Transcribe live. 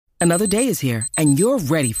Another day is here, and you're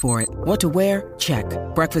ready for it. What to wear? Check.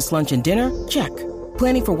 Breakfast, lunch, and dinner? Check.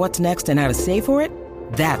 Planning for what's next and how to save for it?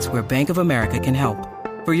 That's where Bank of America can help.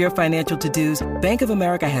 For your financial to-dos, Bank of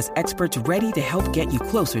America has experts ready to help get you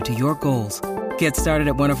closer to your goals. Get started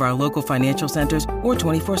at one of our local financial centers or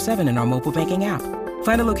 24/7 in our mobile banking app.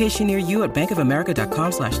 Find a location near you at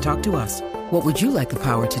bankofamerica.com/talktous. What would you like the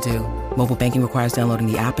power to do? Mobile banking requires downloading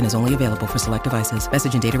the app and is only available for select devices.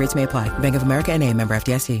 Message and data rates may apply. Bank of America N.A., member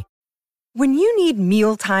FDIC. When you need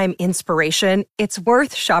mealtime inspiration, it's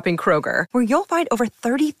worth shopping Kroger, where you'll find over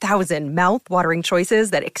 30,000 mouth-watering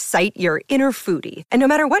choices that excite your inner foodie. And no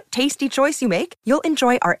matter what tasty choice you make, you'll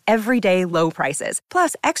enjoy our everyday low prices,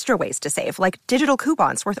 plus extra ways to save, like digital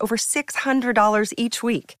coupons worth over $600 each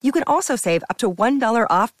week. You can also save up to $1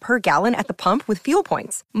 off per gallon at the pump with fuel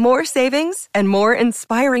points. More savings and more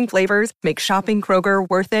inspiring flavors make shopping Kroger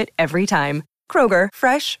worth it every time. Kroger,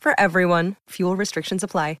 fresh for everyone. Fuel restrictions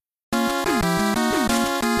apply.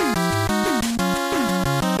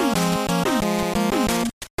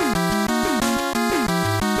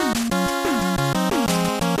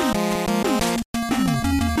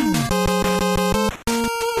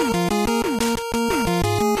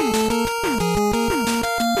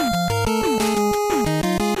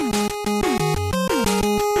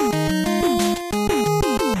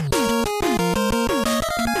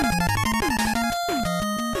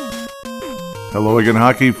 Hello again,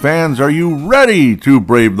 hockey fans. Are you ready to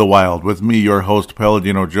brave the wild? With me, your host,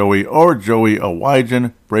 Palladino Joey, or Joey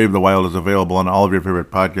Awajan. Brave the Wild is available on all of your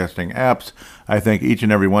favorite podcasting apps. I thank each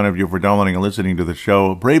and every one of you for downloading and listening to the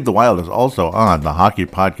show. Brave the Wild is also on the Hockey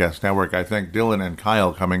Podcast Network. I thank Dylan and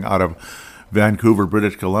Kyle coming out of Vancouver,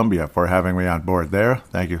 British Columbia, for having me on board there.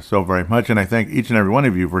 Thank you so very much. And I thank each and every one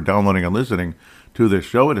of you for downloading and listening to this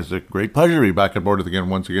show. It is a great pleasure to be back on board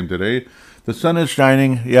once again today. The sun is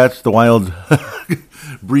shining. Yes, the Wild's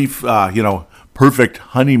brief, perfect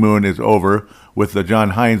honeymoon is over with the John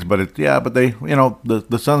Hines, but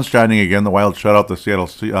the sun's shining again. The Wild shut out the Seattle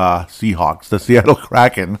Seahawks, the Seattle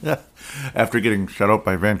Kraken, after getting shut out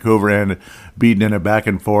by Vancouver and beaten in a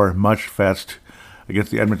back-and-forth mush fest against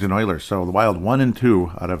the Edmonton Oilers. So the Wild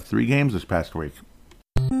 1-2 out of 3 games this past week.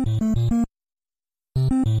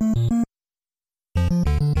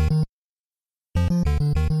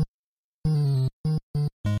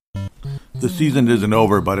 The season isn't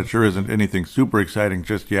over, but it sure isn't anything super exciting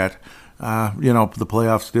just yet. The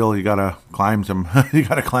playoffs still, you gotta climb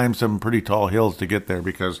some pretty tall hills to get there,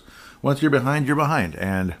 because once you're behind, you're behind.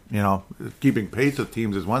 And, keeping pace with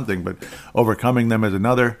teams is one thing, but overcoming them is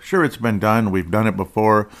another. Sure, it's been done. We've done it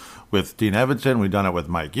before with Dean Evanson. We've done it with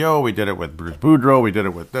Mike Yeo. We did it with Bruce Boudreau. We did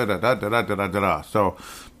it with da-da-da-da-da-da-da-da. So,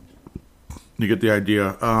 you get the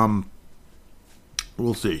idea.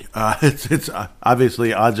 We'll see. It's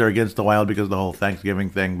obviously odds are against the Wild because of the whole Thanksgiving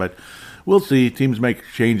thing, but we'll see. Teams make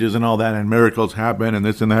changes and all that, and miracles happen, and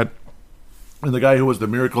this and that. And the guy who was the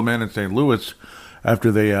miracle man in St. Louis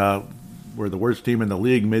after they were the worst team in the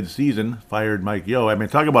league mid-season fired Mike Yeo. I mean,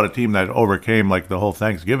 talk about a team that overcame like the whole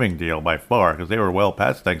Thanksgiving deal by far, because they were well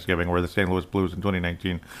past Thanksgiving, where the St. Louis Blues in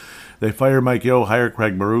 2019. They fire Mike Yeo, hire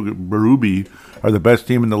Craig Berube, are the best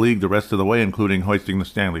team in the league the rest of the way, including hoisting the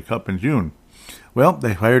Stanley Cup in June. Well,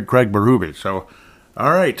 they hired Craig Berube, so,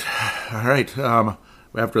 all right.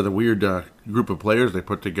 After the weird group of players they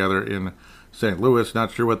put together in St. Louis,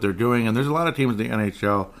 not sure what they're doing, and there's a lot of teams in the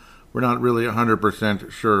NHL, we're not really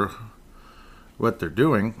 100% sure what they're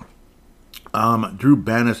doing. Drew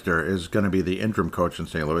Bannister is going to be the interim coach in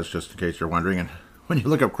St. Louis, just in case you're wondering, and when you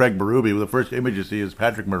look up Craig Berube, the first image you see is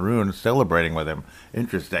Patrick Maroon celebrating with him.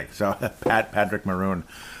 Interesting. So, Patrick Maroon.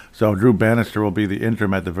 So Drew Bannister will be the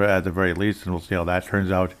interim at the very least, and we'll see how that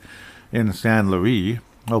turns out in San Luis.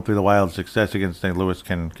 Hopefully the Wild's success against St. Louis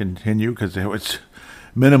can continue, because it was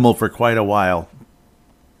minimal for quite a while,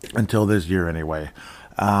 until this year anyway.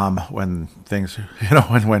 When things,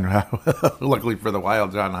 when luckily for the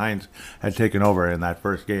Wild, John Hines had taken over in that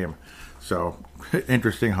first game. So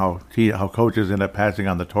interesting how coaches end up passing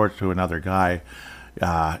on the torch to another guy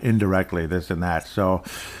indirectly, this and that. So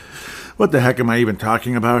what the heck am I even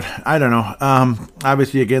talking about? I don't know.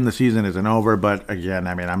 Obviously, again, the season isn't over, but again,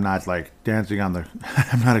 I mean, I'm not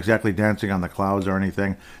exactly dancing on the clouds or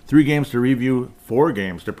anything. 3 games to review, 4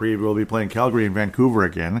 games to preview. We'll be playing Calgary and Vancouver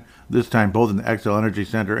again, this time both in the XL Energy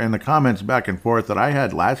Center, and the comments back and forth that I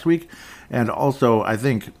had last week. And also, I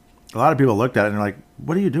think a lot of people looked at it and they're like,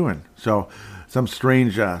 what are you doing? So some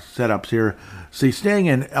strange setups here. See, staying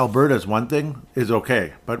in Alberta is one thing, is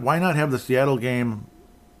okay, but why not have the Seattle game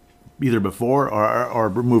either before or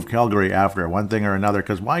move Calgary after, one thing or another?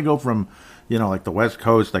 Because why go from, like the West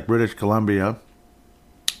Coast, like British Columbia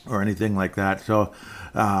or anything like that? So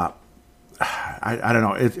I don't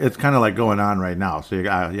know. It's kind of like going on right now. So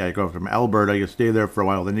you go from Alberta, you stay there for a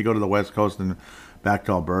while, then you go to the West Coast and back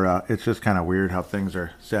to Alberta. It's just kind of weird how things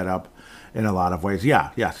are set up in a lot of ways.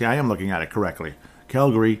 Yeah. See, I am looking at it correctly.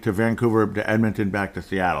 Calgary to Vancouver to Edmonton back to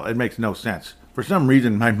Seattle. It makes no sense. For some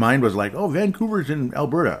reason, my mind was like, oh, Vancouver's in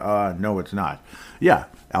Alberta. No, it's not. Yeah,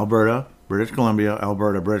 Alberta, British Columbia,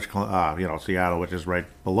 Alberta, Seattle, which is right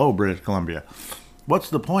below British Columbia. What's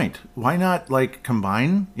the point? Why not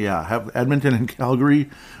combine? Yeah, have Edmonton and Calgary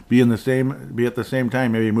be at the same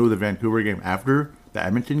time. Maybe move the Vancouver game after the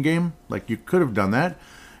Edmonton game. You could have done that,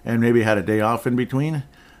 and maybe had a day off in between.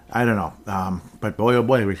 I don't know. But boy, oh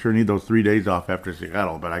boy, we sure need those 3 days off after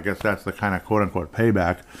Seattle. But I guess that's the kind of quote unquote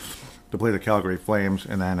payback to play the Calgary Flames,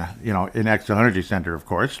 and then in Xcel Energy Center, of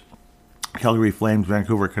course. Calgary Flames,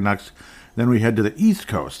 Vancouver Canucks. Then we head to the East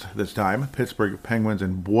Coast this time. Pittsburgh Penguins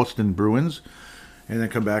and Boston Bruins. And then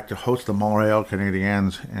come back to host the Montreal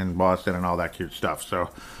Canadiens and Boston and all that cute stuff. So,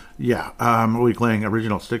 yeah, we'll be playing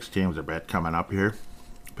original 6 teams a bit coming up here.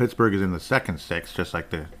 Pittsburgh is in the second 6, just like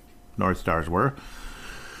the North Stars were.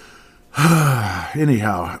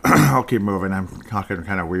 Anyhow, I'll keep moving. I'm talking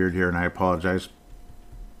kind of weird here, and I apologize.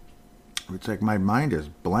 It's like my mind is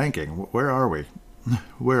blanking. Where are we?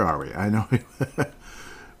 Where are we? I know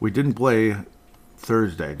we didn't play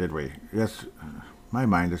Thursday, did we? Yes, my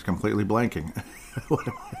mind is completely blanking.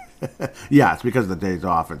 Yeah, it's because the day's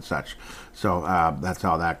off and such. So that's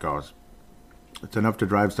how that goes. It's enough to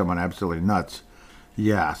drive someone absolutely nuts.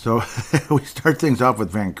 Yeah, so we start things off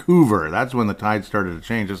with Vancouver. That's when the tide started to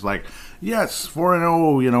change. It's like, yes,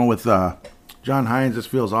 4-0, with John Hines. This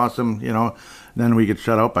feels awesome, Then we get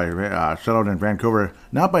shut out in Vancouver,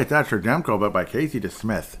 not by Thatcher Demko, but by Casey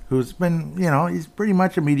DeSmith, who's been, he's pretty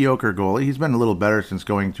much a mediocre goalie. He's been a little better since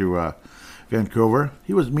going to Vancouver.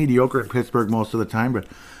 He was mediocre at Pittsburgh most of the time, but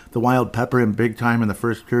the Wild pepper him big time in the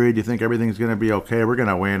first period. You think everything's going to be okay? We're going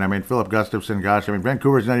to win. Philip Gustafsson,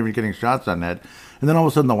 Vancouver's not even getting shots on net. And then all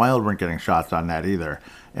of a sudden the Wild weren't getting shots on net either.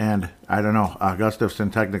 And I don't know,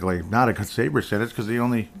 Gustafsson technically not a good save percentage because he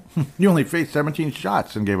only faced 17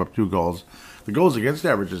 shots and gave up 2 goals. The goals against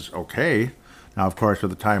average is okay. Now, of course,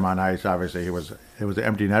 with the time on ice, obviously it was an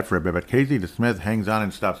empty net for a bit. But Casey DeSmith hangs on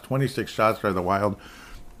and stops 26 shots by the Wild.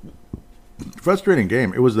 Frustrating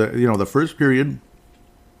game. It was the first period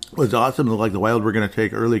was awesome. It looked like the Wild were going to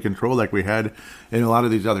take early control like we had in a lot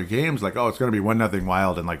of these other games. It's going to be 1-0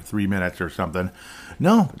 Wild in 3 minutes or something.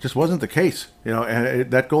 No, it just wasn't the case.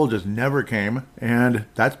 And that goal just never came. And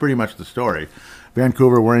that's pretty much the story.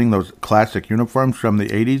 Vancouver wearing those classic uniforms from the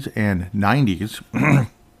 80s and 90s,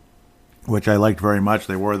 which I liked very much.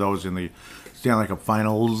 They wore those in the Stanley Cup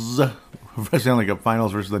Finals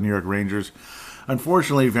versus the New York Rangers.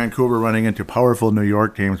 Unfortunately, Vancouver running into powerful New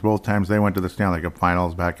York teams. Both times they went to the Stanley Cup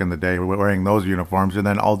Finals back in the day wearing those uniforms. And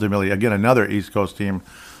then ultimately, again, another East Coast team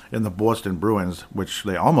in the Boston Bruins, which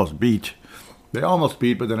they almost beat. But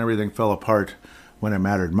then everything fell apart when it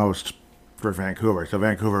mattered most for Vancouver. So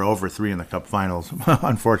Vancouver 0-3 in the Cup Finals,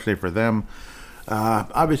 unfortunately for them.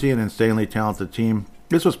 Obviously an insanely talented team.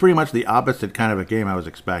 This was pretty much the opposite kind of a game I was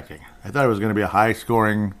expecting. I thought it was going to be a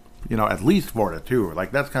high-scoring, at least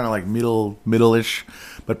 4-2. That's kind of middle-ish,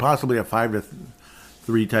 but possibly a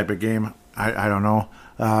 5-3 type of game. I don't know.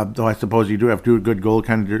 Though I suppose you do have 2 good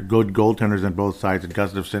goaltenders on both sides,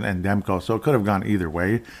 Gustafsson and Demko, so it could have gone either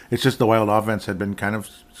way. It's just the Wild offense had been kind of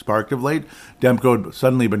sparked of late. Demko had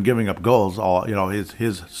suddenly been giving up goals.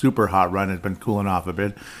 His super hot run has been cooling off a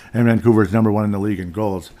bit, and Vancouver's number 1 in the league in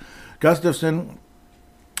goals. Gustafsson,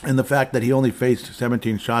 and the fact that he only faced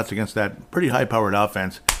 17 shots against that pretty high-powered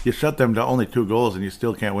offense, you shut them to only 2 goals and you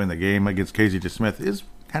still can't win the game against Casey DeSmith is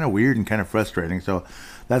kind of weird and kind of frustrating. So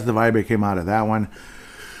that's the vibe that came out of that one.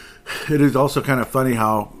 It is also kind of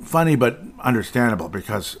funny but understandable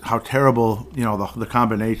because how terrible, the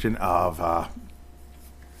combination of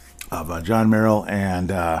John Merrill and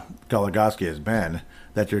Goligoski has been,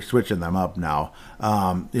 that you're switching them up now.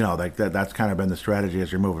 That's kind of been the strategy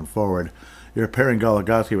as you're moving forward. You're pairing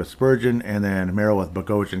Goligoski with Spurgeon and then Merrill with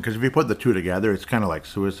Bogosian, because if you put the 2 together, it's kind of like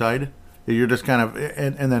suicide. You're just kind of,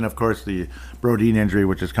 and then of course the Brodin injury,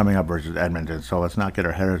 which is coming up versus Edmonton. So let's not get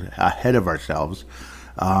ahead of ourselves.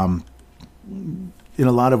 In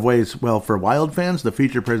a lot of ways, well, for Wild fans, the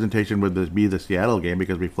feature presentation would be the Seattle game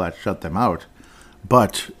because we flat shut them out.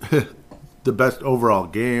 But the best overall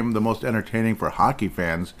game, the most entertaining for hockey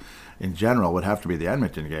fans in general, would have to be the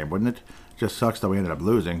Edmonton game, wouldn't it? Just sucks that we ended up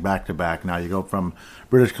losing back-to-back. Now you go from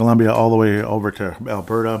British Columbia all the way over to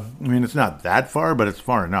Alberta. It's not that far, but it's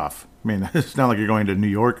far enough. It's not like you're going to New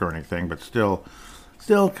York or anything, but still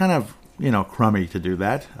kind of, crummy to do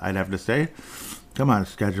that, I'd have to say. Come on,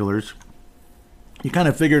 schedulers. You kind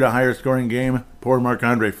of figured a higher scoring game. Poor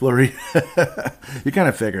Marc-Andre Fleury. You kind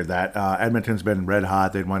of figured that. Edmonton's been red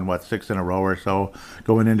hot. They'd won, 6 in a row or so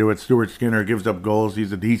going into it. Stuart Skinner gives up goals.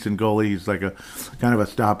 He's a decent goalie. He's like a kind of a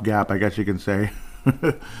stopgap, I guess you can say.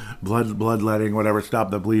 Bloodletting, whatever,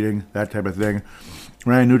 stop the bleeding, that type of thing.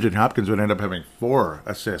 Ryan Nugent-Hopkins would end up having 4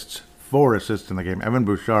 assists. 4 assists in the game. Evan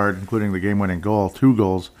Bouchard, including the game-winning goal, 2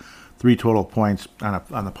 goals, 3 total points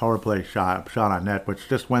on the power play shot on net, which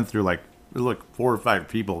just went through like 4 or 5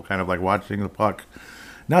 people kind of like watching the puck.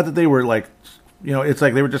 Not that they were like, it's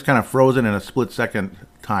like they were just kind of frozen in a split-second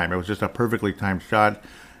time. It was just a perfectly timed shot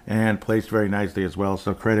and placed very nicely as well.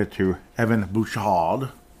 So credit to Evan Bouchard.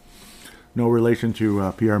 No relation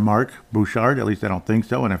to Pierre-Marc Bouchard. At least I don't think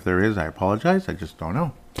so. And if there is, I apologize. I just don't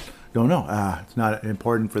know. It's not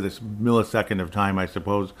important for this millisecond of time, I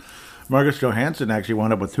suppose. Marcus Johansson actually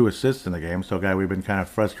wound up with 2 assists in the game. So a guy we've been kind of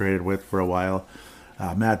frustrated with for a while.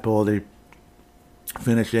 Matt Boldy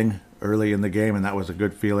finishing early in the game, and that was a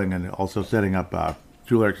good feeling, and also setting up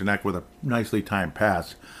Joel Eriksson with a nicely timed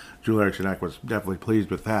pass. Joel Eriksson was definitely pleased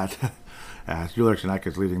with that. Joel Eriksson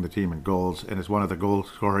is leading the team in goals and is one of the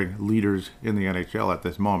goal-scoring leaders in the NHL at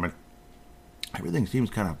this moment. Everything seems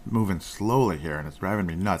kind of moving slowly here, and it's driving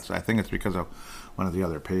me nuts. I think it's because of one of the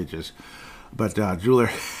other pages. But Joel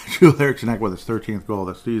Eriksson with his 13th goal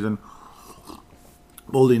this season.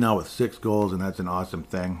 Boldy now with 6 goals, and that's an awesome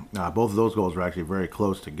thing. Both of those goals were actually very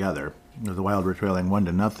close together. The Wild were trailing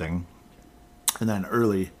 1-0, and then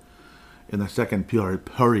early in the second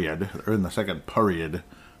period,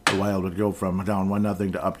 the Wild would go from down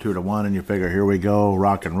 1-0 to up 2-1, and you figure, here we go,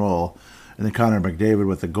 rock and roll. And then Connor McDavid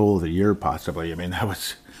with the goal of the year, possibly. I mean, that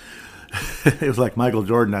was it was like Michael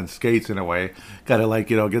Jordan on skates in a way, kind of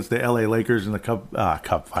like against the LA Lakers in the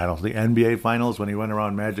Cup Finals, the NBA Finals, when he went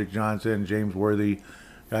around Magic Johnson, James Worthy,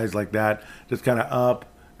 guys like that, just kind of up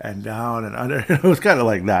and down and under. It was kind of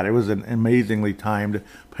like that. It was an amazingly timed,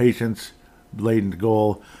 patience-laden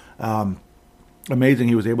goal. Amazing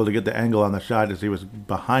he was able to get the angle on the shot as he was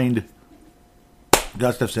behind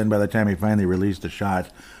Gustafsson by the time he finally released the shot,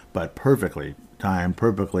 but perfectly timed,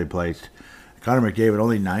 perfectly placed. Connor McDavid,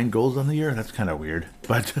 only 9 goals on the year? That's kind of weird.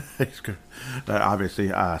 But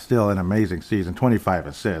obviously still an amazing season, 25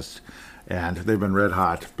 assists. And they've been red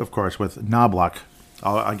hot, of course, with Knoblauch.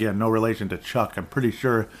 Again, no relation to Chuck. I'm pretty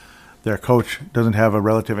sure their coach doesn't have a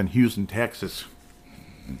relative in Houston, Texas,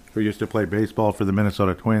 who used to play baseball for the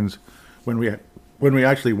Minnesota Twins when we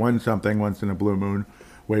actually won something once in a blue moon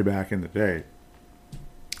way back in the day.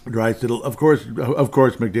 Draisaitl, of course,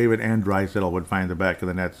 McDavid and Draisaitl would find the back of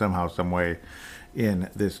the net somehow, some way in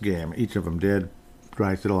this game. Each of them did.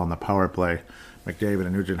 Draisaitl on the power play, McDavid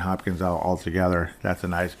and Nugent-Hopkins all together. That's a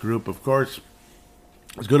nice group, of course.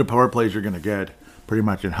 As good a power play as you're going to get pretty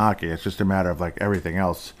much in hockey. It's just a matter of like everything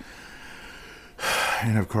else.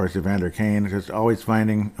 And of course, Evander Kane just always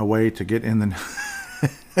finding a way to get in the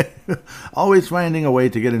always finding a way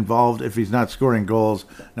to get involved if he's not scoring goals.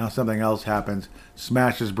 Now something else happens.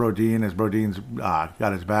 Smashes Brodin as Brodin's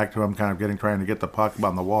got his back to him, kind of trying to get the puck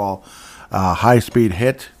on the wall. High speed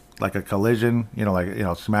hit, like a collision,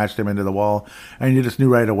 smashed him into the wall. And you just knew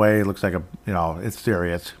right away, it looks like it's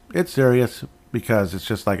serious. It's serious because it's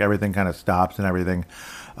just like everything kind of stops and everything.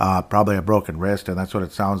 Probably a broken wrist, and that's what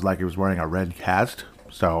it sounds like. He was wearing a red cast.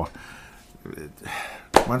 So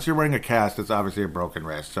once you're wearing a cast, it's obviously a broken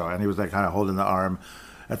wrist. So, and he was like kind of holding the arm.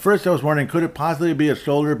 At first, I was wondering, could it possibly be a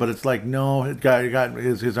shoulder? But it's like, no,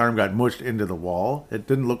 his arm got mushed into the wall. It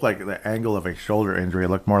didn't look like the angle of a shoulder injury. It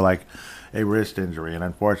looked more like a wrist injury. And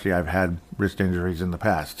unfortunately, I've had wrist injuries in the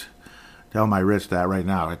past. Tell my wrist that right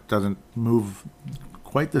now. It doesn't move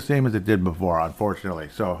quite the same as it did before, unfortunately.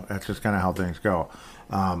 So that's just kind of how things go.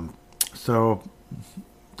 So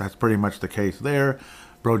that's pretty much the case there.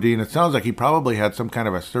 Brodin, it sounds like he probably had some kind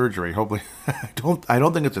of a surgery. Hopefully, I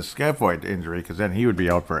don't think it's a scaphoid injury, because then he would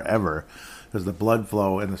be out forever. Because the blood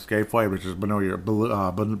flow in the scaphoid, which is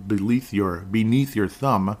beneath your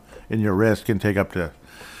thumb in your wrist, can take up to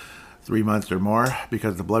 3 months or more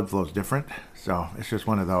because the blood flow is different. So it's just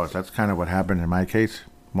one of those. That's kind of what happened in my case.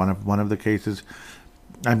 One of the cases.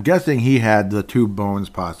 I'm guessing he had the 2 bones,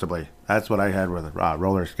 possibly. That's what I had with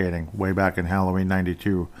roller skating way back in Halloween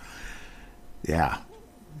 '92. Yeah,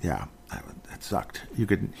 that sucked. You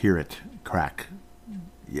could hear it crack.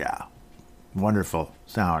 Yeah, wonderful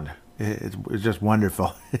sound. It's just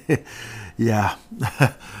wonderful. Yeah,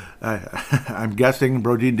 I'm guessing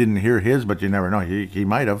Brodin didn't hear his, but you never know. He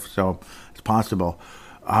might have, so it's possible.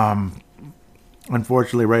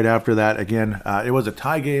 Unfortunately, right after that, again, it was a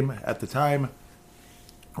tie game at the time.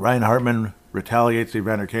 Ryan Hartman retaliates.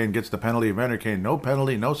 Evander Kane gets the penalty. Evander Kane, no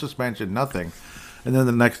penalty, no suspension, nothing. And then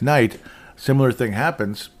the next night, similar thing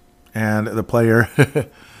happens, and the player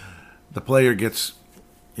the player gets,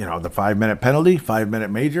 the 5-minute penalty, 5-minute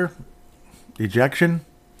major, ejection,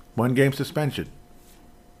 1-game suspension.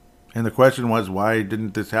 And the question was, why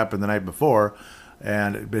didn't this happen the night before?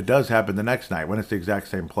 And it does happen the next night when it's the exact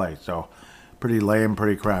same play. So pretty lame,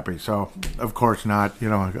 pretty crappy. So of course not,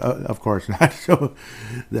 of course not. So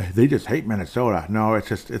they just hate Minnesota. No, it's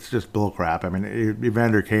just bull crap. I mean,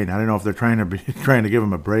 Evander Kane, I don't know if they're trying to give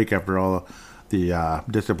him a break after all the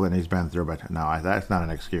discipline he's been through, but no, that's not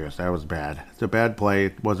an excuse. That was bad. It's a bad play.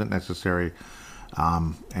 It wasn't necessary.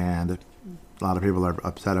 And a lot of people are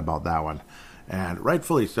upset about that one. And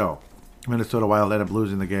rightfully so. Minnesota Wild ended up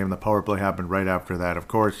losing the game. The power play happened right after that, of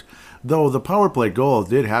course. Though the power play goal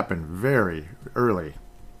did happen very early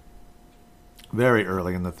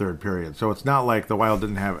in the third period. So it's not like the Wild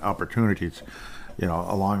didn't have opportunities,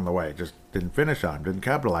 along the way. Just didn't finish on them, didn't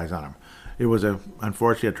capitalize on them. It was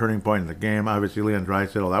unfortunately a turning point in the game. Obviously, Leon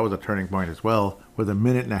Draisaitl, that was a turning point as well. With a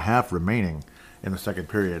minute and a half remaining in the second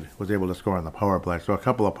period, was able to score on the power play. So a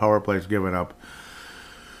couple of power plays given up.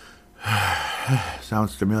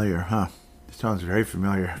 Sounds familiar, huh? It sounds very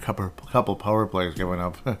familiar. A couple power plays given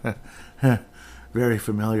up. Very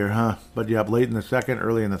familiar, huh? But yep, late in the second,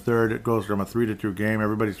 early in the third, it goes from a 3-2 game.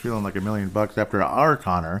 Everybody's feeling like $1 million after our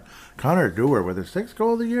Connor Dewar with his 6th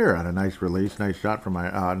goal of the year on a nice release, nice shot from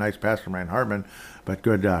nice pass from Ryan Hartman, but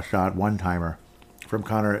good shot, one-timer from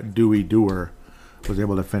Connor Dewar. Was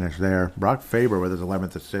able to finish there. Brock Faber with his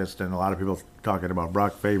 11th assist, and a lot of people talking about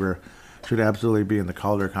Brock Faber should absolutely be in the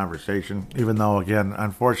Calder conversation, even though, again,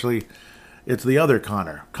 unfortunately, it's the other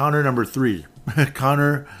Connor. Connor number 3.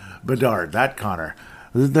 Connor Bedard. That Connor.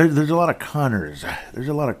 There's a lot of Connors. There's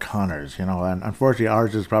a lot of Connors, and unfortunately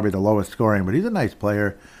ours is probably the lowest scoring, but he's a nice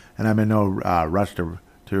player, and I'm in no rush to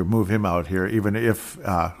move him out here, even if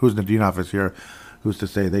Kuznetsov is here. Who's to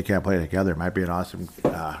say they can't play together? It might be an awesome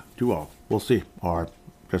duo. We'll see. Or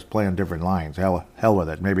just play on different lines. Hell with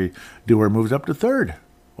it. Maybe Dewar moves up to third.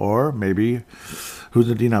 Or maybe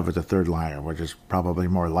Kuznetsov is a third liner, which is probably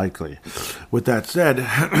more likely. With that said,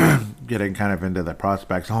 getting kind of into the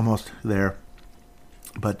prospects, almost there.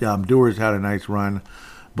 But Dewar's had a nice run.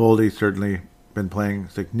 Boldy certainly been playing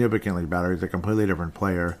significantly better. He's a completely different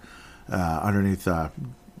player underneath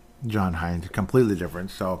John Hines. Completely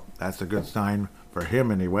different. So that's a good sign for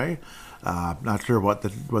him anyway. Not sure what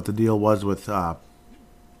the deal was with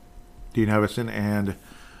Dean Evison and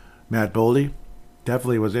Matt Boldy.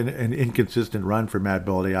 Definitely was an inconsistent run for Matt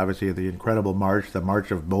Boldy. Obviously, the incredible march, the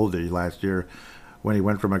March of Boldy last year, when he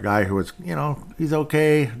went from a guy who was, he's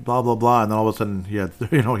okay, blah, blah, blah, and then all of a sudden he had,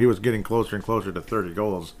 he was getting closer and closer to 30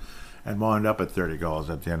 goals and wound up at 30 goals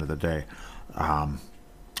at the end of the day,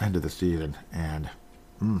 end of the season. And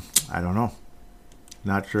I don't know.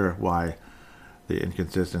 Not sure why the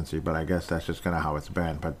inconsistency, but I guess that's just kind of how it's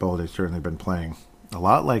been. But Boldy's certainly been playing a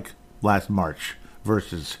lot like last March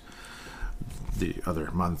versus the other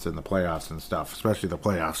months in the playoffs and stuff, especially the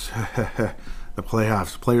playoffs. The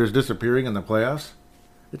playoffs. Players disappearing in the playoffs?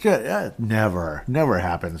 It never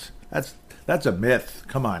happens. That's a myth.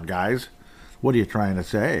 Come on, guys. What are you trying to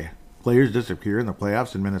say? Players disappear in the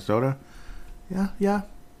playoffs in Minnesota? Yeah.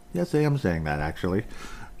 Yes, I am saying that, actually.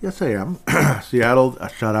 Yes, I am. Seattle, a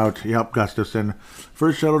shutout. Yep, Gustafsson.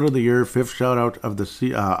 First shutout of the year, 5th shutout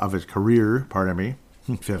of his career, pardon me.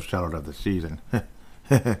 5th shutout of the season.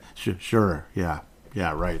 Sure, yeah,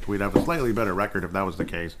 right. We'd have a slightly better record if that was the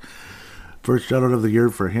case. First shutout of the year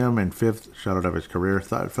for him and 5th shutout of his career.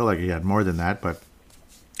 Felt like he had more than that, but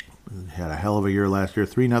had a hell of a year last year.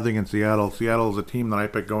 3-0 in Seattle. Seattle is a team that I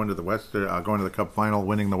picked going to the Cup final,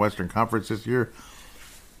 winning the Western Conference this year.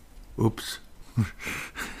 Oops.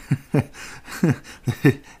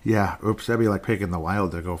 Yeah, oops. That'd be like picking the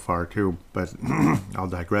Wild to go far too, but I'll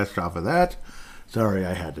digress off of that. Sorry,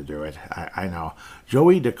 I had to do it. I know.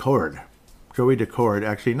 Joey Decord,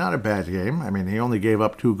 actually not a bad game. I mean, he only gave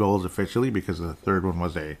up 2 goals officially because the third one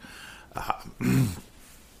was a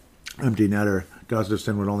empty netter.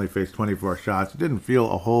 Gustafsson would only face 24 shots. It didn't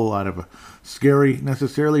feel a whole lot of scary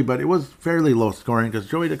necessarily, but it was fairly low scoring because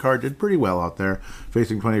Joey Decord did pretty well out there,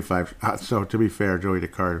 facing 25 shots. So to be fair, Joey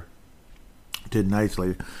Decord did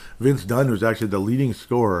nicely. Vince Dunn, who's actually the leading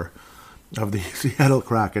scorer of the Seattle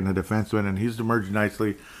Kraken, a defenseman, and he's emerged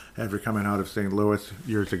nicely after coming out of St. Louis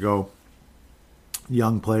years ago.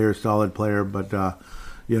 Young player, solid player, but I'm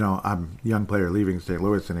a young player leaving St.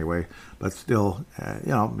 Louis anyway. But still,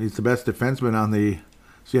 he's the best defenseman on the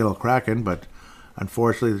Seattle Kraken. But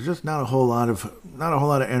unfortunately, there's just not a whole lot of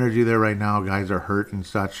energy there right now. Guys are hurt and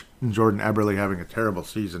such. And Jordan Eberle having a terrible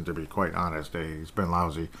season, to be quite honest. He's been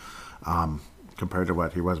lousy compared to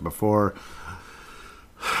what he was before.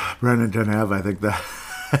 Brendan Tanev, I think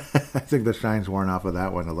I think the shine's worn off of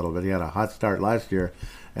that one a little bit. He had a hot start last year,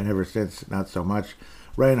 and ever since, not so much.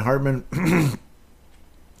 Ryan Hartman,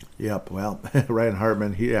 yep, well, Ryan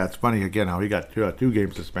Hartman, it's funny again how he got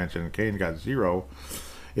two-game suspension, and Kane got 0.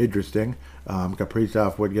 Interesting.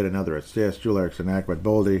 Kaprizov would get another assist. Joel Eriksson Ek with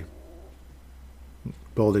Boldy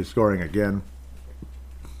scoring again,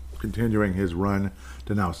 continuing his run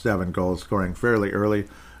to now 7 goals, scoring fairly early.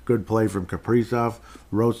 Good play from Kaprizov.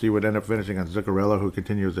 Rossi would end up finishing on Zuccarello, who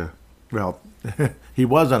continues he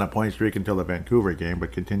was on a point streak until the Vancouver game,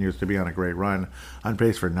 but continues to be on a great run, on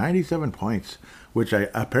pace for 97 points, which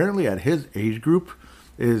apparently at his age group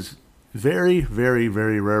is very, very,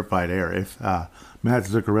 very rarefied air. If Matt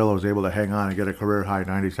Zuccarello is able to hang on and get a career-high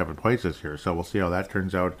 97 points this year, so we'll see how that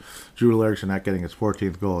turns out. Joel Eriksson not getting his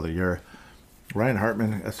 14th goal of the year. Ryan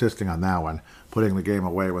Hartman assisting on that one, putting the game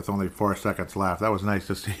away with only 4 seconds left. That was nice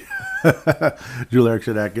to see. Joel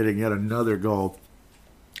Eriksson getting yet another goal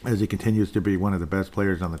as he continues to be one of the best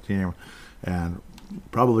players on the team, and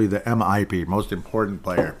probably the MIP, most important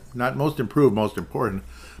player. Not most improved, most important.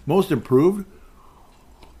 Most improved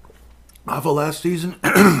off of last season,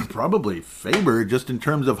 probably Faber, just in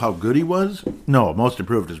terms of how good he was. No, most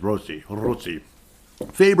improved is Rossi.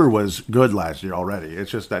 Faber was good last year already. It's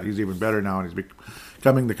just that he's even better now, and he's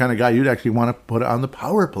becoming the kind of guy you'd actually want to put on the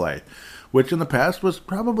power play, which in the past was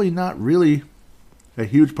probably not really a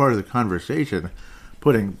huge part of the conversation,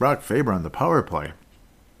 putting Brock Faber on the power play.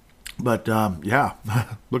 But,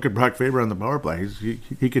 look at Brock Faber on the power play.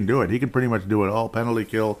 He can do it. He can pretty much do it all. Penalty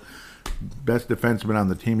kill, best defenseman on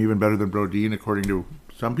the team, even better than Brodin, according to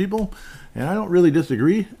some people. And I don't really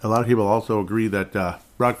disagree. A lot of people also agree that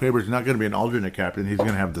Brock Faber's not going to be an alternate captain. He's going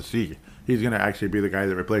to have the C. He's going to actually be the guy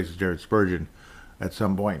that replaces Jared Spurgeon at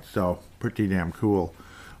some point. So, pretty damn cool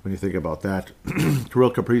when you think about that.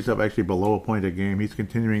 Kirill Kaprizov actually below a point a game. He's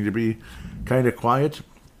continuing to be kind of quiet.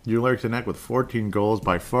 Joel Eriksson Ek with 14 goals,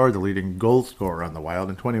 by far the leading goal scorer on the Wild,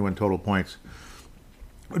 and 21 total points.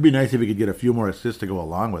 It would be nice if he could get a few more assists to go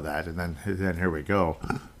along with that, and then here we go.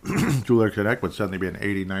 Joel Eriksson Ek would suddenly be an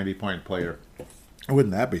 80, 90-point player.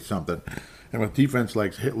 Wouldn't that be something? And with defense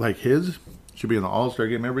like his, should be in the All-Star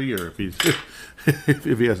game every year if he's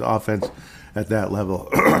if he has offense at that level.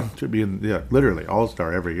 Should be in literally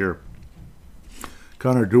All-Star every year.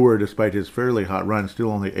 Connor Dewar, despite his fairly hot run, still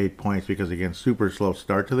only 8 points because, again, super slow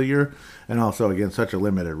start to the year, and also, again, such a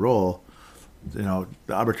limited role. The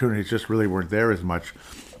opportunities just really weren't there as much.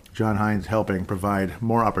 John Hines helping provide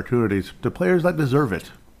more opportunities to players that deserve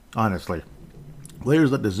it, honestly. Players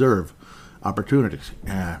that deserve opportunities.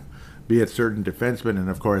 Be it certain defensemen, and,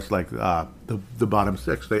 of course, like the bottom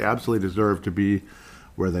 6. They absolutely deserve to be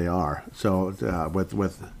where they are. So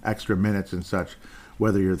with extra minutes and such,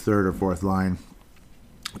 whether you're third or fourth line,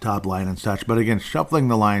 top line and such. But again, shuffling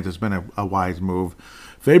the lines has been a wise move.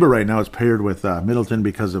 Faber right now is paired with Middleton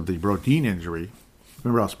because of the Brodin injury.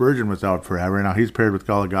 Remember how Spurgeon was out forever. Now he's paired with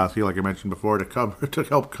Goligoski, like I mentioned before, to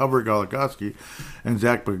help cover Goligoski. And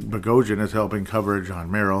Zach Bogosian is helping coverage on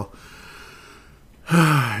Merrill.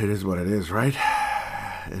 It is what it is, right?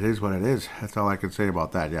 It is what it is. That's all I can say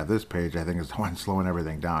about that. Yeah, this page, I think, is the one slowing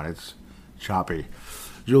everything down. It's choppy.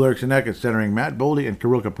 Joel Eriksson Ek is centering Matt Boldy and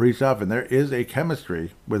Kirill Kaprizov, and there is a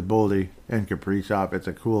chemistry with Boldy and Kaprizov. It's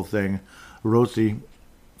a cool thing. Rossi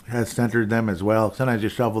has centered them as well. Sometimes you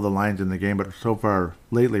shuffle the lines in the game, but so far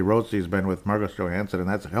lately Rossi's been with Marcus Johansson, and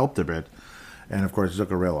that's helped a bit. And, of course,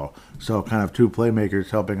 Zuccarello. So kind of two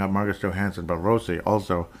playmakers helping out Marcus Johansson, but Rossi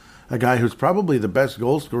also a guy who's probably the best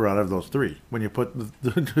goal scorer out of those 3. When you put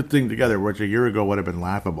the thing together, which a year ago would have been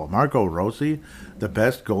laughable. Marco Rossi, the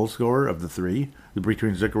best goal scorer of the 3,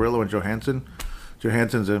 between Zuccarello and Johansson.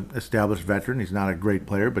 Johansson's an established veteran. He's not a great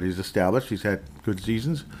player, but he's established. He's had good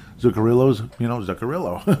seasons. Zuccarello's,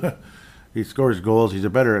 Zuccarello. He scores goals. He's a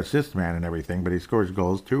better assist man and everything, but he scores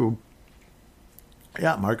goals too.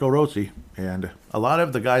 Yeah, Marco Rossi. And a lot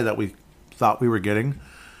of the guy that we thought we were getting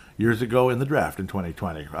years ago in the draft in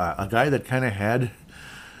 2020. A guy that kind of had,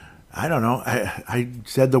 I don't know, I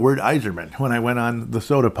said the word Yzerman when I went on the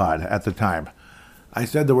Soda Pod at the time. I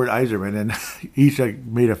said the word Yzerman, and Isha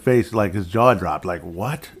made a face like his jaw dropped. Like,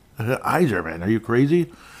 what? Yzerman? Are you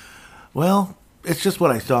crazy? Well, it's just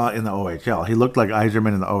what I saw in the OHL. He looked like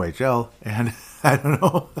Yzerman in the OHL, and I don't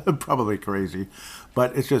know, probably crazy.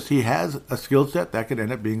 But it's just he has a skill set that could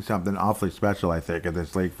end up being something awfully special, I think, in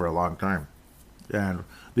this league for a long time. And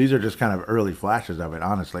these are just kind of early flashes of it,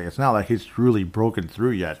 honestly. It's not like he's truly broken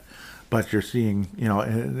through yet, but you're seeing,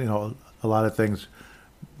 a lot of things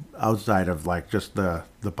outside of like just the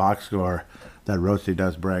box score that Rossi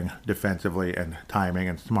does bring defensively and timing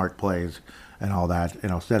and smart plays and all that,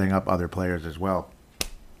 setting up other players as well.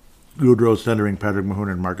 Goudreau centering Patrick Mahoon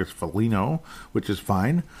and Marcus Foligno, which is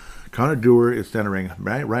fine. Connor Dewar is centering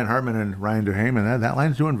Ryan Hartman and Ryan Duhame, and that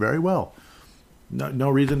line's doing very well. No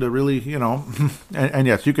reason to really, and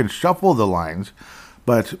yes, you can shuffle the lines,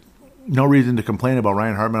 but no reason to complain about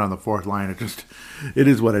Ryan Hartman on the fourth line. It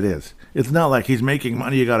is what it is. It's not like he's making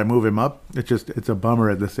money, you got to move him up. It's a bummer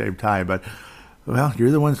at the same time, but, well,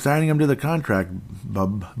 you're the one signing him to the contract,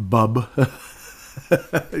 bub.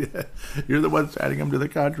 You're the one signing him to the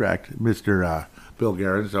contract, Mr. Bill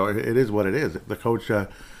Guerin, so it is what it is. The coach,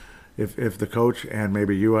 if the coach and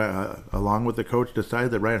maybe you, along with the coach,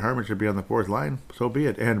 decide that Ryan Hartman should be on the fourth line, so be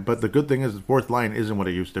it. But the good thing is the fourth line isn't what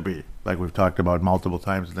it used to be. Like we've talked about multiple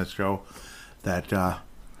times in this show, that,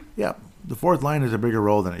 the fourth line is a bigger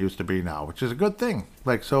role than it used to be now, which is a good thing.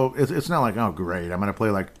 Like, so it's not like, oh, great, I'm going to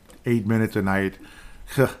play like 8 minutes a night.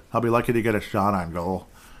 I'll be lucky to get a shot on goal.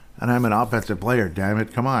 And I'm an offensive player, damn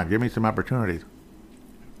it. Come on, give me some opportunities.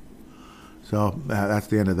 So that's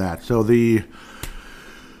the end of that. So the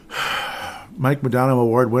Mike Modano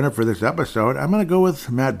Award winner for this episode, I'm going to go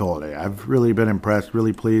with Matt Boldy. I've really been impressed,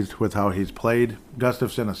 really pleased with how he's played.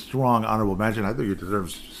 Gustafsson, a strong honorable mention. I think he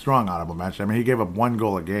deserves strong honorable mention. I mean, he gave up 1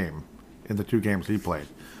 goal a game in the 2 games he played.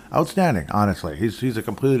 Outstanding, honestly. He's a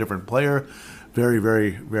completely different player. Very,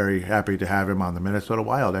 very, very happy to have him on the Minnesota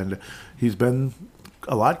Wild. And he's been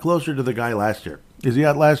a lot closer to the guy last year. Is he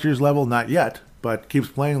at last year's level? Not yet, but keeps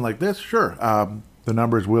playing like this? Sure. The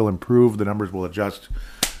numbers will improve. The numbers will adjust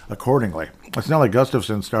accordingly. It's not like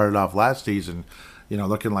Gustafsson started off last season,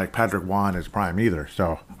 looking like Patrick Waugh in his prime either.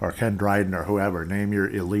 So, or Ken Dryden or whoever. Name your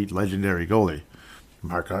elite legendary goalie.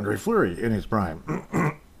 Marc-Andre Fleury in his prime.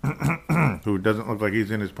 Who doesn't look like he's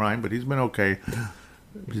in his prime, but he's been okay.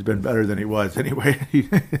 He's been better than he was anyway.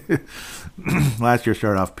 Last year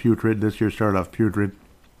started off putrid. This year started off putrid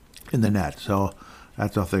in the net. So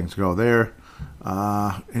that's how things go there.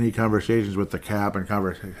 Any conversations with the cap and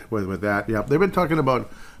with that? Yeah, they've been talking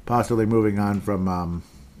about possibly moving on from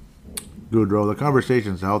Goudreau. The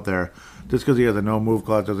conversation's out there. Just because he has a no-move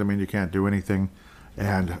clause doesn't mean you can't do anything.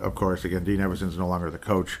 And, of course, again, Dean Everson's no longer the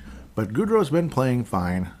coach. But Goudreau's been playing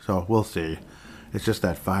fine, so we'll see. It's just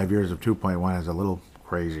that 5 years of 2.1 is a little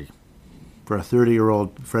crazy. For a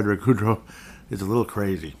 30-year-old Frederick Goudreau, it's a little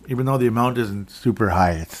crazy. Even though the amount isn't super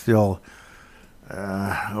high, it's still,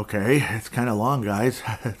 okay. It's kind of long, guys.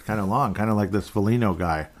 It's kind of long. Kind of like this Foligno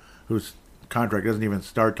guy, whose contract doesn't even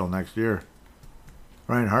start till next year.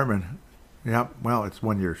 Ryan Hartman. Yep, well, it's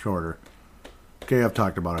 1 year shorter. Okay, I've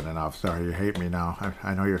talked about it enough. Sorry, you hate me now.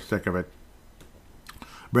 I know you're sick of it.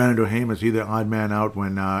 Brandon Duhame, is he the odd man out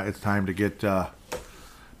when it's time to get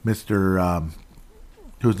Mr.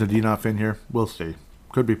 Who's Nadinov in here? We'll see.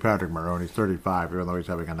 Could be Patrick Maroon. He's 35, even though he's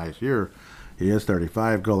having a nice year. He is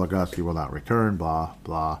 35. Goligoski will not return. Blah,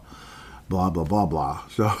 blah, blah, blah, blah, blah.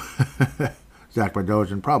 So, Zach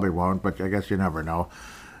Badosian probably won't, but I guess you never know.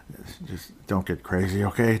 Just don't get crazy,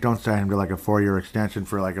 okay? Don't sign him to like a 4-year extension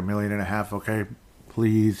for like $1.5 million, okay?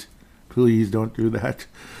 Please don't do that.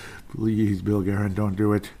 Please, Bill Guerin, don't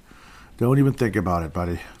do it. Don't even think about it,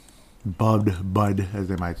 buddy. Bud, as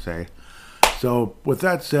they might say. So, with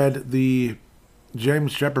that said, the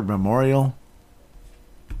James Shepard Memorial,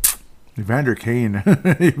 Evander Kane.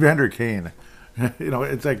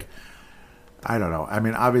 It's like, I don't know. I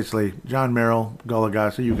mean, obviously, John Merrill,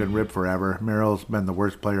 Goligoski, you can rip forever. Merrill's been the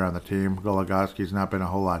worst player on the team. Goligoski's not been a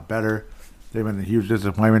whole lot better. They've been a huge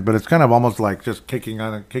disappointment, but it's kind of almost like just kicking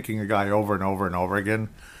a guy over and over and over again.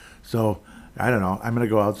 So, I don't know. I'm going to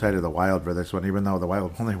go outside of the Wild for this one, even though the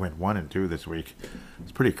Wild only went 1-2 this week.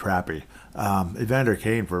 It's pretty crappy. Evander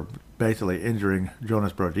Kane for basically injuring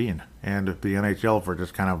Jonas Brodin, and the NHL for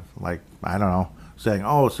just kind of like, I don't know, saying,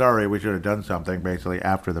 oh, sorry, we should have done something, basically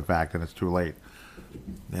after the fact, and it's too late.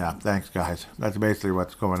 Yeah, thanks, guys. That's basically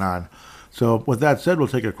what's going on. So with that said, we'll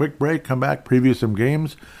take a quick break, come back, preview some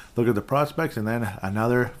games, look at the prospects, and then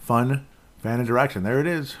another fun fan interaction. There it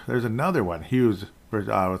is. There's another one. Hughes with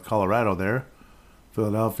Colorado there.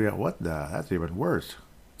 Philadelphia. That's even worse.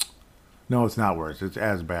 No, it's not worse. It's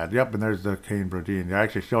as bad. Yep, and there's the Kane Brodin. They're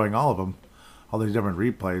actually showing all of them, all these different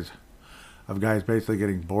replays of guys basically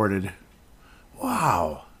getting boarded.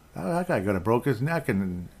 Wow. That guy could have broke his neck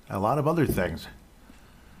and a lot of other things.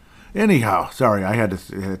 Anyhow, sorry, I had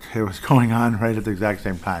to. It was going on right at the exact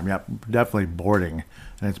same time. Yep, definitely boarding,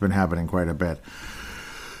 and it's been happening quite a bit.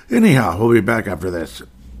 Anyhow, we'll be back after this.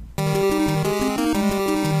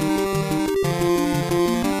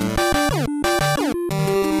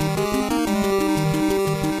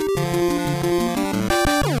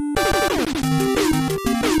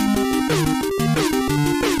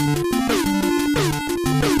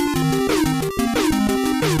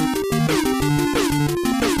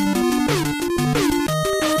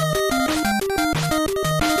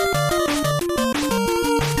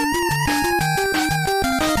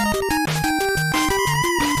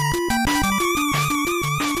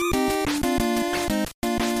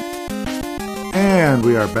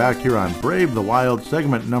 are back here on Brave the Wild,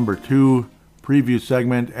 segment number 2, preview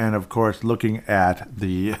segment, and of course looking at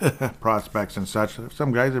the prospects and such.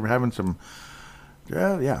 Some guys are having some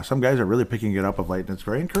guys are really picking it up of late, and it's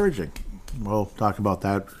very encouraging. We'll talk about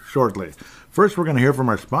that shortly. First, we're going to hear from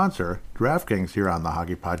our sponsor, DraftKings, here on the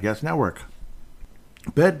Hockey Podcast Network.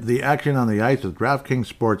 Bet the action on the ice with DraftKings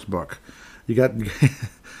Sportsbook. You got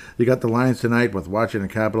the lines tonight with Washington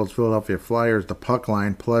Capitals, Philadelphia Flyers, the puck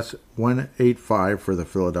line plus 185 for the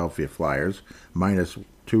Philadelphia Flyers, minus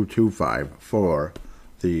 225 for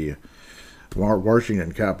the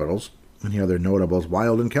Washington Capitals. Any other notables?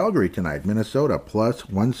 Wild and Calgary tonight. Minnesota plus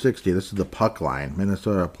 160. This is the puck line.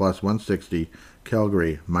 Minnesota plus 160.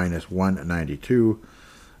 Calgary minus 192.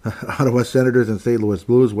 Ottawa Senators and St. Louis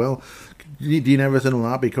Blues. Well, Dean Evason will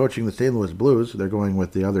not be coaching the St. Louis Blues. They're going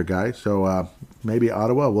with the other guy. So maybe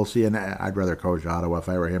Ottawa. We'll see. And I'd rather coach Ottawa if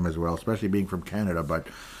I were him as well, especially being from Canada. But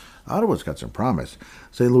Ottawa's got some promise.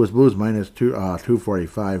 St. Louis Blues minus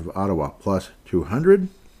 245. Ottawa plus 200.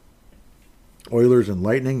 Oilers and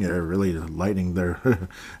Lightning. They're really Lightning there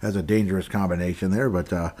as a dangerous combination there.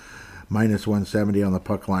 But minus 170 on the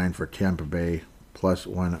puck line for Tampa Bay. Plus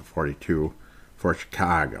 142 for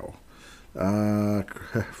Chicago. For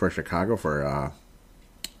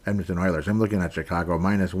Edmonton Oilers. I'm looking at Chicago,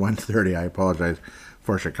 minus 130. I apologize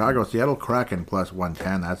for Chicago. Seattle Kraken plus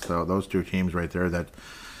 110. That's those two teams right there. That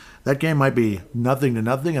game might be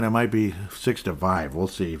 0-0, and it might be 6-5. We'll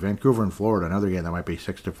see. Vancouver and Florida, another game that might be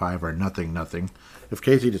 6-5 or 0-0. If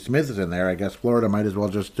Casey DeSmith is in there, I guess Florida might as well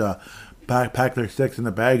just pack their sticks in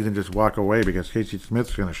the bags and just walk away because Casey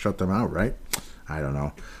Smith's going to shut them out, right? I don't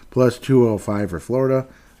know. Plus 205 for Florida,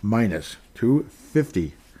 minus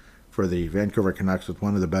 250 for the Vancouver Canucks with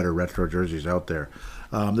one of the better retro jerseys out there.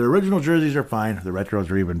 The original jerseys are fine. The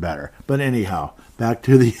retros are even better. But anyhow, back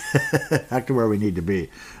to where we need to be.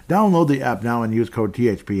 Download the app now and use code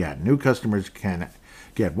THPN. New customers can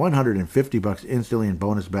get $150 instantly in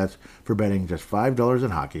bonus bets for betting just $5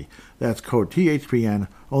 in hockey. That's code THPN,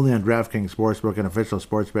 only on DraftKings Sportsbook, an official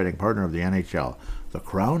sports betting partner of the NHL. The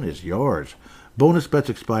crown is yours. Bonus bets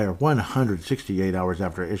expire 168 hours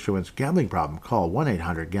after issuance. Gambling problem? Call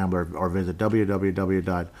 1-800-GAMBLER or visit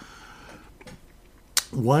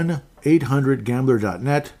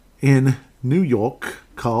www.1800gambler.net. In New York,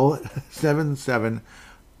 call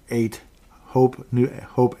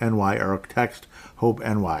 778-HOPE-NY or text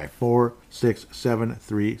HOPE-NY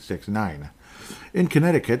 467-369. In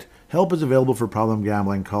Connecticut, help is available for problem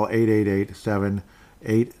gambling. Call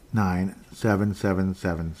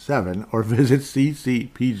 888-789-7777 or visit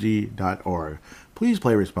ccpg.org. Please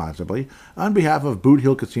play responsibly. On behalf of Boot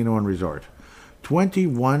Hill Casino and Resort,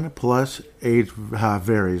 21 plus age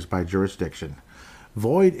varies by jurisdiction.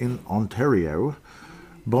 Void in Ontario.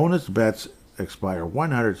 Bonus bets expire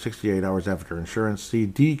 168 hours after insurance. See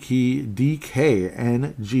dkng.com.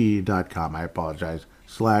 I apologize.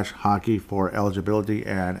 /hockey for eligibility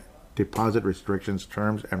and deposit restrictions,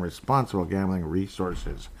 terms, and responsible gambling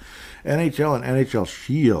resources. NHL and NHL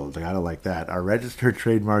Shield, I gotta like that, are registered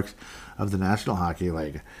trademarks of the National Hockey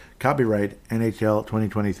League. Copyright NHL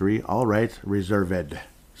 2023, all rights reserved.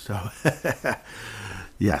 So,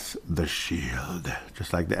 yes, the Shield,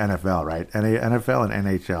 just like the NFL, right? NFL and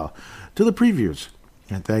NHL. To the previews.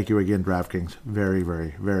 And thank you again, DraftKings, very,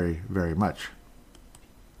 very, very, very much.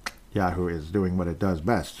 Yahoo is doing what it does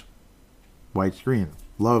best. White screen.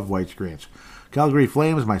 Love white screens. Calgary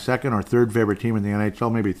Flames, my second or third favorite team in the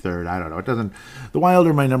NHL, maybe third. I don't know. The Wild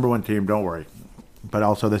are my number one team. Don't worry. But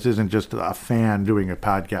also, this isn't just a fan doing a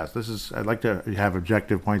podcast. I'd like to have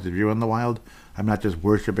objective points of view on the Wild. I'm not just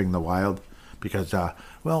worshiping the Wild because,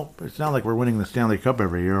 it's not like we're winning the Stanley Cup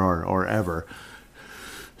every year or ever,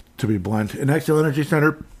 to be blunt. In Xcel Energy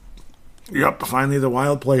Center, yep, finally the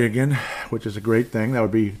Wild play again, which is a great thing. That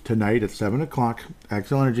would be tonight at 7 o'clock.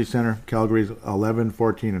 Xcel Energy Center, Calgary's 11,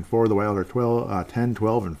 14, and 4. The Wild are 10,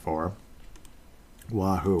 12, and 4.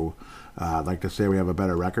 Wahoo. I'd like to say we have a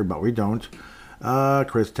better record, but we don't.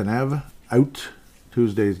 Chris Tanev out.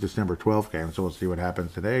 Tuesday's December 12th game, so we'll see what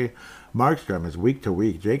happens today. Markstrom is week to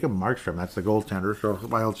week. Jacob Markstrom, that's the goaltender, so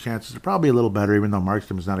Wild's chances are probably a little better, even though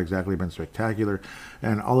Markstrom has not exactly been spectacular.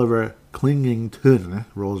 And Oliver Klingington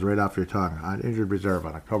rolls right off your tongue on injured reserve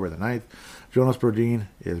on October the 9th. Jonas Brodin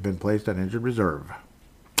has been placed on injured reserve.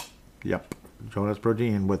 Yep, Jonas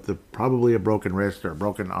Brodin with probably a broken wrist or a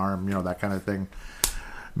broken arm, that kind of thing.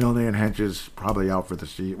 Milne and Hench is probably out for the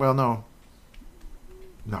season. Well, no.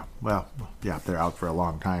 Well, yeah, they're out for a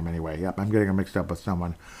long time anyway. Yep, I'm getting them mixed up with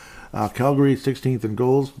someone. Calgary 16th in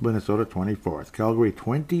goals, Minnesota 24th. Calgary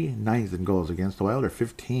 29th in goals against the Wild, or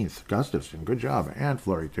 15th. Gustafsson, good job, and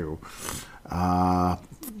Fleury too.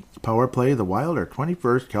 Power play, the Wild are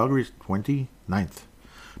 21st, Calgary's 29th.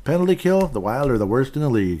 Penalty kill, the Wild are the worst in the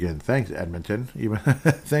league, and thanks, Edmonton. Even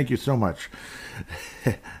thank you so much.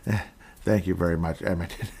 Thank you very much,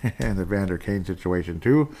 Edmonton. And the Vander Kane situation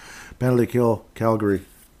too. Penalty kill, Calgary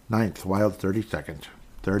 9th, Wild 32nd.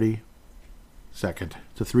 32nd.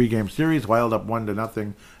 It's a 3-game series. Wild up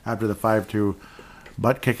 1-0 after the 5-2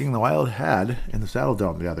 butt kicking the Wild had in the Saddle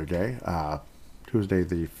Dome the other day, Tuesday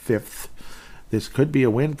the 5th. This could be a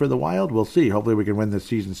win for the Wild. We'll see. Hopefully we can win this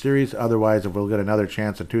season series. Otherwise, if we'll get another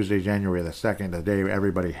chance on Tuesday, January the 2nd, the day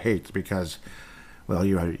everybody hates because, well,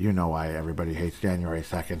 you know why everybody hates January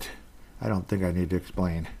 2nd. I don't think I need to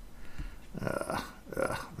explain.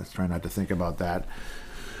 Let's try not to think about that.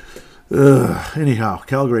 Anyhow,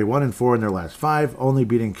 Calgary 1-4 in their last 5, only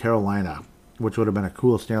beating Carolina, which would have been a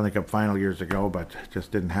cool Stanley Cup final years ago, but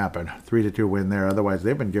just didn't happen. 3-2 win there. Otherwise,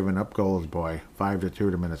 they've been giving up goals, boy. 5-2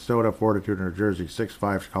 to Minnesota, 4-2 to New Jersey,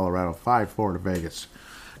 6-5 to Colorado, 5-4 to Vegas.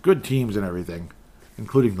 Good teams and everything,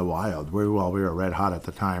 including the Wild. We were red hot at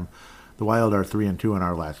the time. The Wild are 3-2 in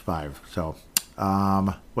our last 5. So,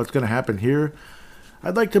 what's going to happen here?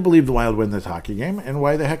 I'd like to believe the Wild win this hockey game, and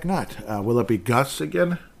why the heck not? Will it be Gus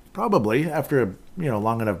again? Probably. After a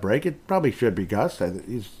long enough break, it probably should be Gus.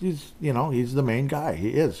 He's the main guy. He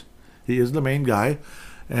is the main guy,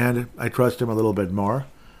 and I trust him a little bit more.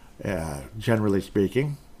 Generally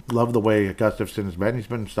speaking, love the way Gustafsson has been. He's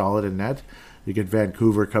been solid in net. You get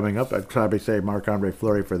Vancouver coming up. I'd probably say Marc-Andre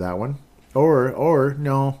Fleury for that one, or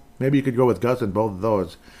no, maybe you could go with Gus in both of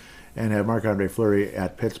those, and have Marc-Andre Fleury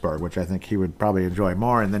at Pittsburgh, which I think he would probably enjoy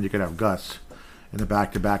more, and then you could have Gus in the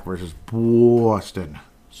back-to-back versus Boston.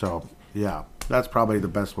 So, yeah, that's probably the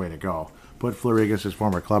best way to go. Put Fleury against his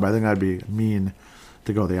former club. I think that'd be mean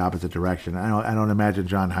to go the opposite direction. I don't imagine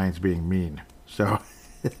John Hines being mean. So,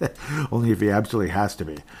 only if he absolutely has to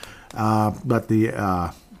be. But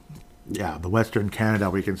the Western Canada,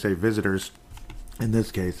 we can say visitors, in this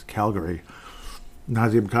case, Calgary.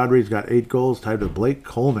 Nazem Kadri's got 8 goals, tied with Blake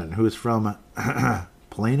Coleman, who is from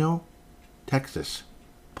Plano, Texas.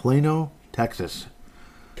 Plano, Texas.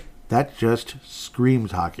 That just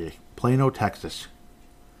screams hockey. Plano, Texas.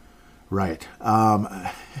 Right.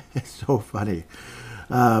 It's so funny.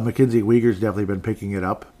 Mackenzie Weegar's definitely been picking it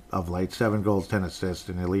up of late. 7 goals, 10 assists,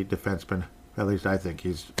 an elite defenseman. At least I think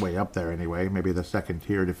he's way up there anyway. Maybe the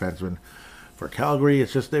second-tier defenseman for Calgary.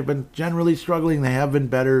 It's just they've been generally struggling. They have been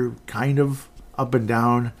better, kind of up and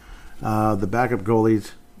down. The backup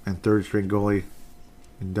goalies and third-string goalie,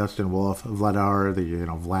 Dustin Wolf, Vladar,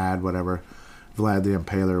 Vlad, whatever. Vlad the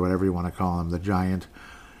Impaler, whatever you want to call him, the Giant.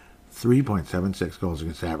 3.76 goals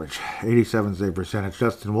against average. 87 save percentage.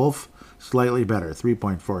 Dustin Wolf, slightly better.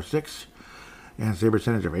 3.46. And save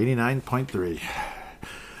percentage of 89.3.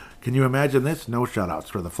 Can you imagine this? No shutouts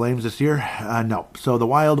for the Flames this year? No. So the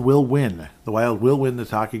Wild will win. The Wild will win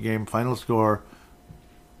this hockey game. Final score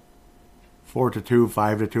 4-2,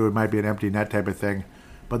 5-2. It might be an empty net type of thing.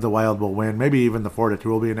 But the Wild will win. Maybe even the 4-2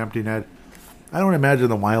 will be an empty net. I don't imagine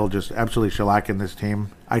the Wild just absolutely shellacking this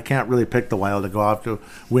team. I can't really pick the Wild to go out to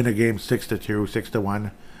win a game 6-2,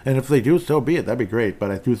 6-1. And if they do, so be it. That'd be great.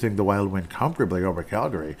 But I do think the Wild win comfortably over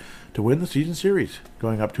Calgary to win the season series,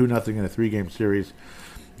 going up 2-0 in a 3-game series.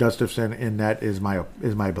 Gustafsson in net is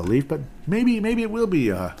my belief, but maybe it will be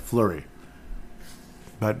Fleury.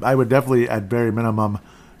 But I would definitely, at very minimum,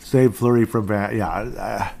 save Fleury from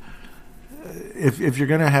if you're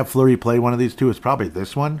going to have Fleury play one of these two, it's probably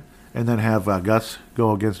this one. And then have Gus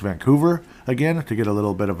go against Vancouver again to get a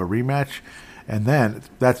little bit of a rematch. And then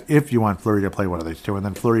that's if you want Fleury to play one of these two. And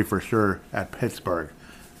then Fleury for sure at Pittsburgh.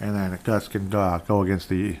 And then Gus can go against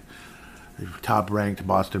the top-ranked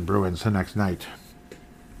Boston Bruins the next night.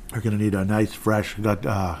 They're going to need a nice, fresh Philip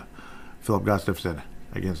Gustafsson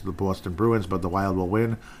against the Boston Bruins, but the Wild will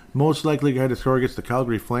win. Most likely guy to score against the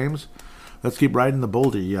Calgary Flames. Let's keep riding the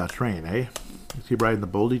Boldy train, eh? Let's keep riding the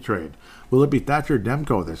Boldy train. Will it be Thatcher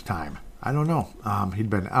Demko this time? I don't know. He'd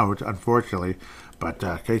been out, unfortunately, but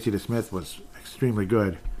Casey DeSmith was extremely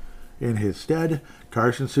good in his stead.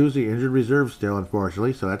 Carson Soucy, injured reserve still,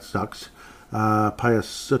 unfortunately, so that sucks. Pius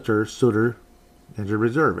Sutter, injured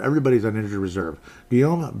reserve. Everybody's on injured reserve.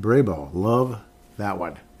 Guillaume Brebo, love that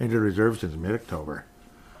one. Injured reserve since mid-October.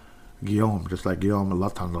 Guillaume, just like Guillaume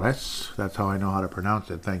Latendresse. That's how I know how to pronounce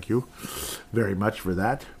it. Thank you very much for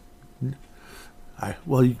that.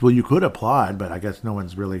 Well, you could applaud, but I guess no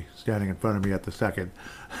one's really standing in front of me at the second.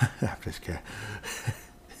 I'm just kidding.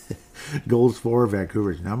 Goals for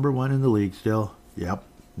Vancouver's number 1 in the league still. Yep.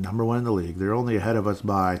 Number one in the league. They're only ahead of us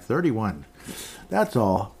by 31. That's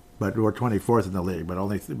all. But we're 24th in the league, but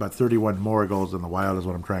only about 31 more goals than the Wild is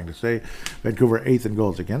what I'm trying to say. Vancouver 8th in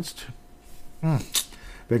goals against.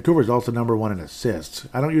 Vancouver is also number one in assists.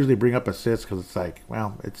 I don't usually bring up assists because it's like,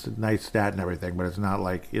 well, it's a nice stat and everything, but it's not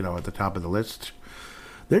like, at the top of the list.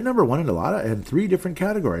 They're number one in three different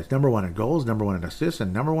categories. Number one in goals, number one in assists,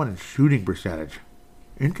 and number one in shooting percentage.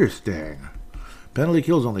 Interesting. Penalty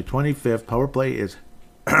kill is only 25th. Power play is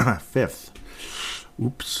 5th.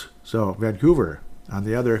 Oops. So Vancouver, on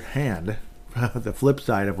the other hand, the flip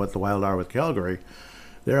side of what the Wild are with Calgary,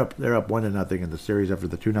 they're up 1-0 in the series after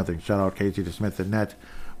the 2-0 shutout. Casey DeSmith in net.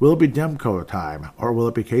 Will it be Demko time, or will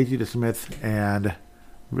it be Casey DeSmith and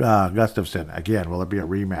Gustafsson again? Will it be a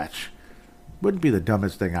rematch? Wouldn't be the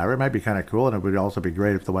dumbest thing ever. It might be kind of cool, and it would also be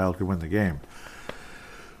great if the Wild could win the game.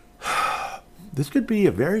 This could be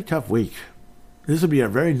a very tough week. This would be a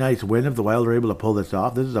very nice win if the Wild are able to pull this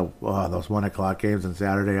off. This is those 1 o'clock games on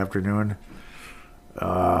Saturday afternoon.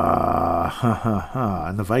 And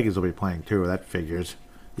the Vikings will be playing too. That figures.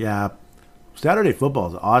 Yeah, Saturday football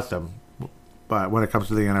is awesome, but when it comes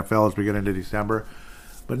to the NFL as we get into December,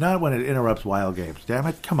 but not when it interrupts Wild games. Damn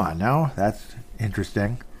it! Come on now. That's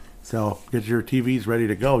interesting. So get your TVs ready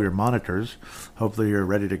to go, your monitors. Hopefully you're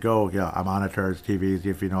ready to go. Yeah, monitors, TVs,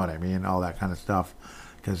 if you know what I mean, all that kind of stuff.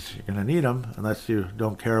 Because you're going to need them unless you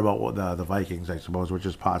don't care about the Vikings, I suppose, which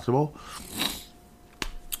is possible.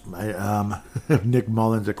 Nick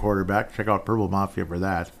Mullins at quarterback. Check out Purple Mafia for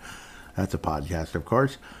that. That's a podcast, of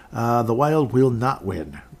course. The Wild will not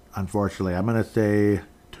win, unfortunately. I'm going to say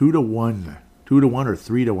 2-1. 2-1 or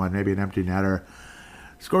 3-1, maybe an empty netter.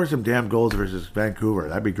 Score some damn goals versus Vancouver.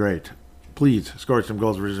 That'd be great. Please score some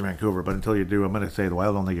goals versus Vancouver. But until you do, I'm going to say the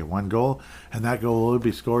Wild only get one goal. And that goal will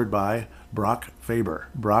be scored by Brock Faber.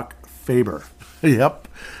 Brock Faber. Yep.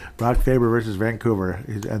 Brock Faber versus Vancouver.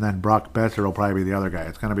 And then Brock Besser will probably be the other guy.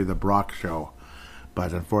 It's going to be the Brock show.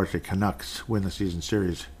 But unfortunately, Canucks win the season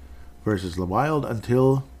series versus the Wild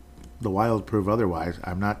until the Wild prove otherwise.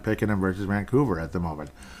 I'm not picking them versus Vancouver at the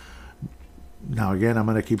moment. Now, again, I'm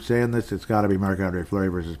going to keep saying this. It's got to be Marc-Andre Fleury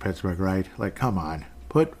versus Pittsburgh, right? Like, come on.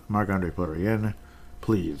 Put Marc-Andre Fleury in,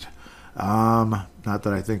 please. Not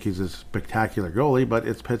that I think he's a spectacular goalie, but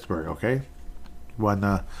it's Pittsburgh, okay?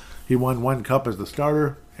 He won one cup as the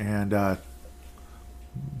starter, and the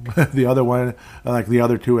other one, like the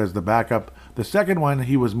other two as the backup. The second one,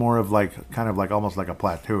 he was more of almost like a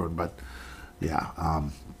platoon, but yeah.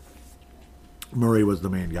 Murray was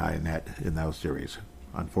the main guy in those series.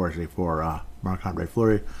 Unfortunately for Marc-Andre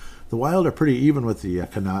Fleury. The Wild are pretty even with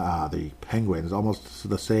the Penguins, almost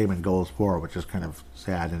the same in goals for, which is kind of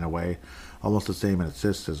sad in a way. Almost the same in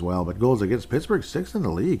assists as well. But goals against Pittsburgh, 6th in the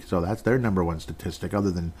league, so that's their number one statistic,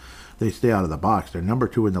 other than they stay out of the box. They're number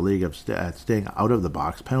 2 in the league at staying out of the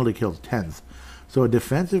box. Penalty kills 10th. So a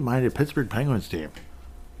defensive-minded Pittsburgh Penguins team.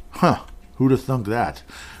 Huh, who'd have thunk that?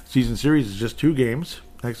 Season series is just 2 games.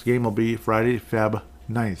 Next game will be Friday, Feb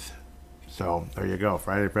 9th. So there you go.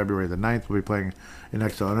 Friday, February the 9th, we'll be playing in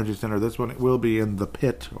Xcel Energy Center. This one will be in the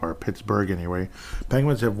Pit, or Pittsburgh anyway.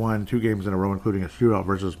 Penguins have won 2 games in a row, including a shootout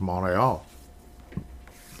versus Montreal.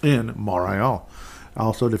 In Montreal.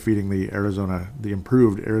 Also defeating the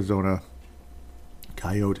improved Arizona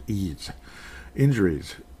Coyotes.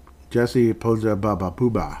 Injuries. Jesse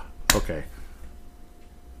Pojababapuba. Okay.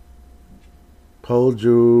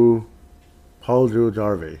 Polju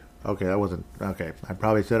Jarvie. Okay, that wasn't... Okay, I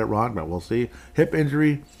probably said it wrong, but we'll see. Hip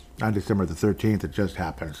injury on December the 13th. It just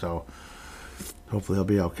happened, so hopefully he'll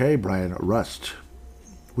be okay. Brian Rust.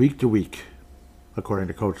 Week to week, according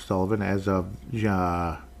to Coach Sullivan, as of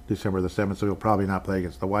December the 7th, so he'll probably not play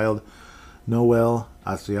against the Wild. Noel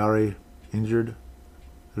Asiari, injured.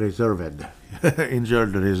 Reserved.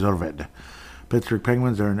 Injured reserved. Pittsburgh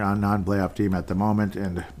Penguins are a non-playoff team at the moment,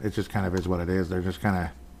 and it just kind of is what it is. They're just kind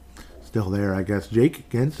of still there, I guess. Jake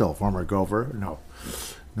Gensel, former Gopher.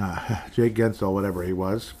 Jake Gensel, whatever he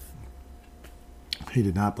was. He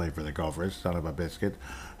did not play for the Gophers, son of a biscuit.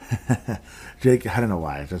 Jake, I don't know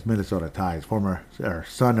why, it's just Minnesota Ties,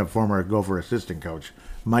 son of former Gopher assistant coach,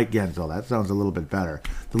 Mike Gensel. That sounds a little bit better.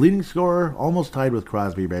 The leading scorer, almost tied with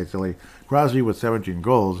Crosby, basically. Crosby with 17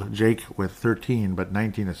 goals, Jake with 13, but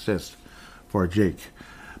 19 assists for Jake.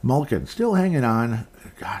 Malkin, still hanging on.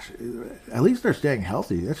 Gosh, at least they're staying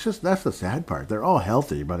healthy. That's the sad part. They're all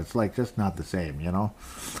healthy, but it's like just not the same, you know?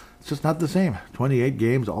 It's just not the same. 28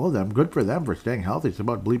 games, all of them. Good for them for staying healthy. It's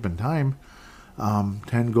about bleeping time.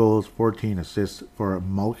 10 goals, 14 assists for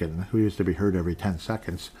Malkin, who used to be hurt every 10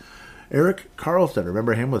 seconds. Eric Carlson,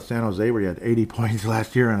 remember him with San Jose, where he had 80 points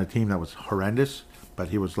last year on a team that was horrendous, but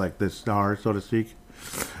he was like this star, so to speak.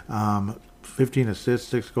 15 assists,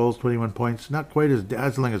 6 goals, 21 points. Not quite as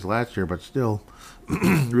dazzling as last year, but still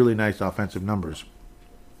really nice offensive numbers.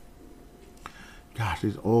 Gosh,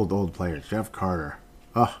 these old players. Jeff Carter.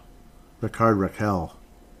 Ricard Raquel.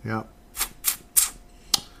 Yep.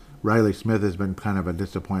 Riley Smith has been kind of a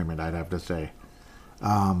disappointment, I'd have to say.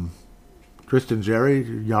 Tristan Tristan Yari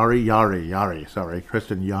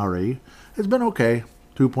has been okay.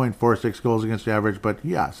 2.46 goals against average, but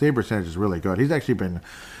yeah, save percentage is really good. He's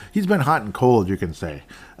been hot and cold, you can say.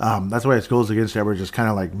 That's why his goals against average is kind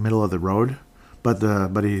of like middle of the road.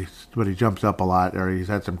 But he jumps up a lot. Or he's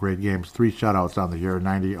had some great games. 3 shutouts on the year,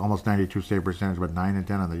 almost 92 save percentage, but 9 and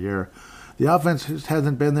 10 on the year. The offense just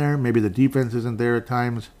hasn't been there. Maybe the defense isn't there at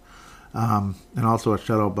times. And also a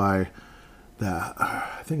shutout by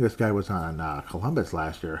I think this guy was on Columbus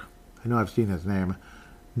last year. I know I've seen his name.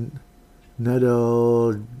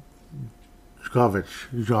 Nedeljkovic.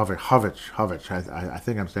 I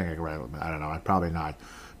think I'm saying it right. I don't know. Probably not.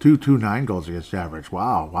 229 goals against average.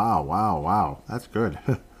 Wow. That's good.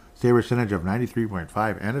 Save percentage of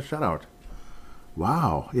 93.5 and a shutout.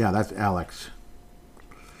 Wow. Yeah, that's Alex.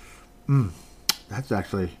 That's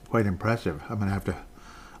actually quite impressive. I'm going to have to...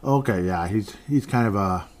 Okay, yeah, he's kind of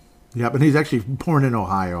a... Yeah, but he's actually born in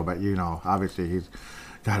Ohio, but, obviously he's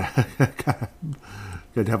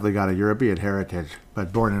definitely got a European heritage,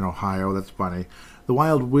 but born in Ohio. That's funny. The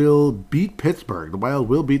Wild will beat Pittsburgh. The Wild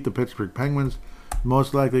will beat the Pittsburgh Penguins.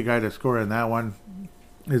 Most likely guy to score in that one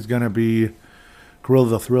is going to be Kirill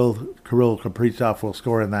Kaprizov will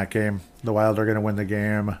score in that game. The Wild are going to win the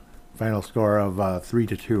game. Final score of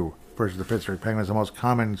 3-2 versus the Pittsburgh Penguins, the most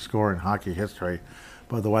common score in hockey history.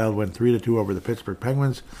 But the Wild win 3-2 over the Pittsburgh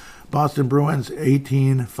Penguins. Boston Bruins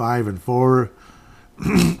 18-5-4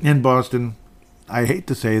 in Boston. I hate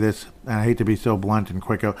to say this, and I hate to be so blunt and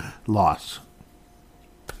quick. Loss.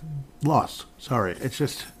 Sorry. It's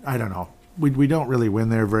just, I don't know. We don't really win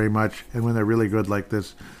there very much, and when they're really good like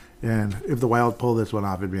this, and if the Wild pull this one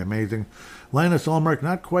off, it'd be amazing. Linus Ullmark,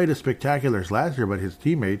 not quite as spectacular as last year, but his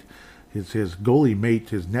teammate, his goalie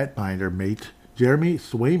mate, his netminder mate, Jeremy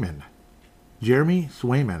Swayman.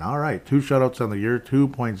 All right. 2 shutouts on the year,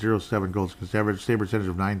 2.07 goals against average, save percentage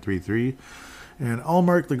of 9.33. And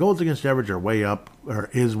Ullmark, the goals against average is way up,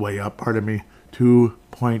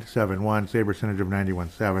 2.71, save percentage of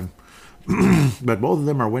 91.7. But both of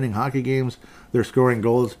them are winning hockey games. They're scoring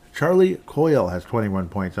goals. Charlie Coyle has 21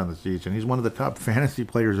 points on the season. He's one of the top fantasy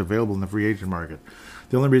players available in the free agent market.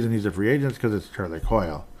 The only reason he's a free agent is because it's Charlie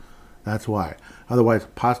Coyle. That's why. Otherwise,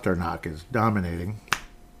 Pasternak is dominating.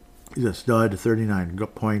 He's a stud, 39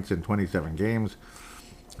 points in 27 games,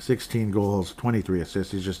 16 goals, 23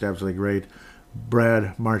 assists. He's just absolutely great.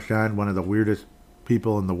 Brad Marchand, one of the weirdest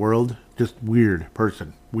people in the world. Just weird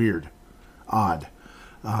person. Weird. Odd.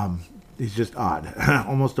 He's just odd.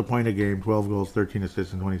 Almost a point a game, 12 goals, 13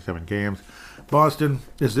 assists in 27 games. Boston,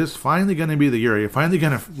 is this finally going to be the year? Are you finally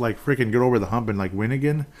going to, freaking get over the hump and, win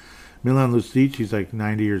again? Milan Lucic, he's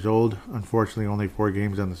 90 years old. Unfortunately, only 4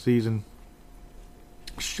 games on the season.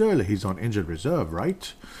 Surely he's on injured reserve,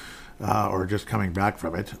 right? Or just coming back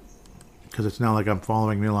from it. Because it's not like I'm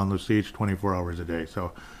following Milan Lucic 24 hours a day.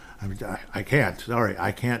 So I can't. Sorry,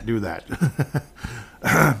 I can't do that.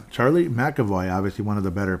 Charlie McAvoy, obviously one of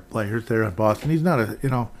the better players there in Boston. He's not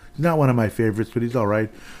he's not one of my favorites, but he's all right.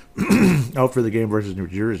 Out for the game versus New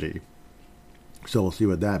Jersey. So we'll see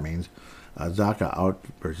what that means. Zacha out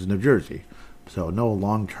versus New Jersey. So no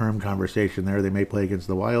long-term conversation there. They may play against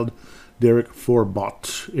the Wild. Derek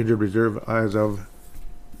Forbot, injured reserve as of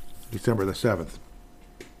December the 7th.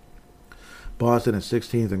 Boston is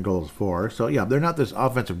 16th in goals for. So, yeah, they're not this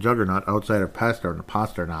offensive juggernaut outside of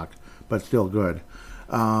Pasternak, but still good.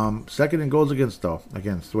 Second in goals against, though.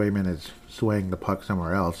 Again, Swayman is swaying the puck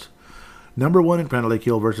somewhere else. Number 1 in penalty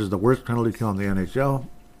kill versus the worst penalty kill in the NHL.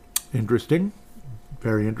 Interesting.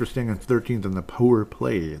 Very interesting. And 13th in the poor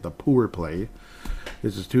play.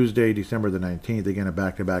 This is Tuesday, December the 19th. Again, a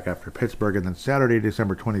back-to-back after Pittsburgh. And then Saturday,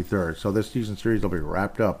 December 23rd. So this season series will be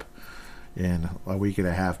wrapped up in a week and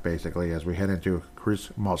a half, basically, as we head into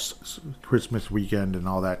Christmas weekend and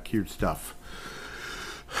all that cute stuff.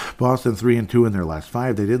 Boston 3-2 in their last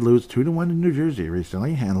 5. They did lose 2-1 to New Jersey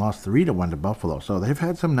recently and lost 3-1 to Buffalo. So they've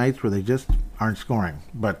had some nights where they just aren't scoring.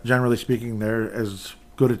 But generally speaking, they're as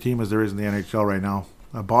good a team as there is in the NHL right now.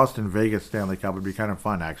 Boston-Vegas Stanley Cup would be kind of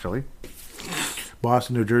fun, actually.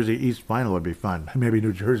 Boston-New Jersey East Final would be fun. Maybe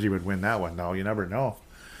New Jersey would win that one, though. You never know.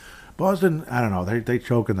 Boston, I don't know. They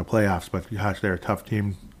choke in the playoffs, but gosh, they're a tough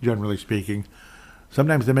team, generally speaking.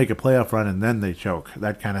 Sometimes they make a playoff run and then they choke,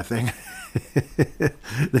 that kind of thing.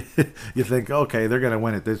 You think, okay, they're going to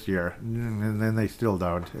win it this year, and then they still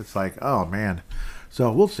don't. It's like, oh, man.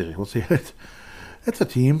 So we'll see. We'll see. It's a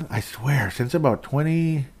team, I swear, since about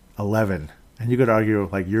 2011, and you could argue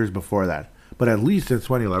like years before that, but at least since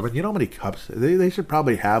 2011, you know how many cups? They should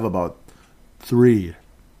probably have about three,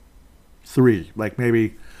 like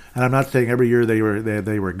maybe. And I'm not saying every year they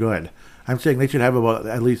were good. I'm saying they should have about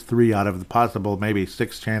at least 3 out of the possible maybe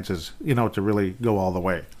 6 chances, to really go all the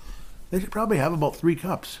way. They should probably have about 3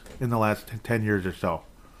 cups in the last 10 years or so.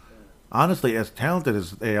 Honestly, as talented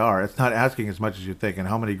as they are, it's not asking as much as you think. And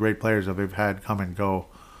how many great players have they had come and go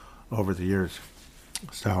over the years?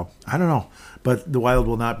 So I don't know, but the Wild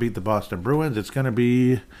will not beat the Boston Bruins. It's going to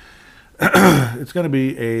be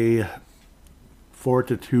a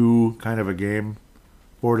 4-2 kind of a game,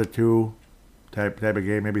 4-2 type of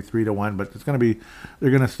game, maybe 3-1. But it's going to be,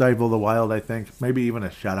 they're going to stifle the Wild, I think, maybe even a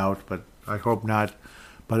shutout, but I hope not.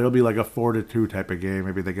 But it'll be like a 4-2 type of game.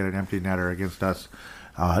 Maybe they get an empty netter against us.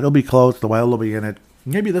 It'll be close. The Wild will be in it.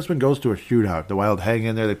 Maybe this one goes to a shootout. The Wild hang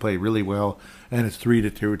in there. They play really well, and it's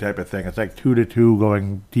 3-2 type of thing. It's like 2-2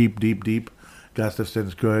 going deep.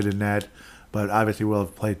 Gustafson's good in that, but obviously we'll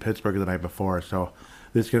have played Pittsburgh the night before, so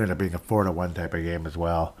this could end up being a 4-1 type of game as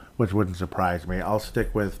well, which wouldn't surprise me. I'll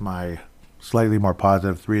stick with my slightly more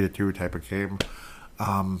positive 3-2 type of game.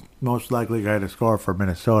 Most likely guy to score for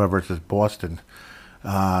Minnesota versus Boston.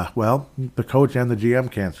 Well, the coach and the GM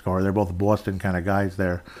can't score. They're both Boston kind of guys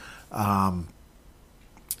there.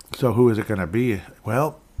 So who is it going to be?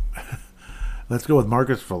 Well, let's go with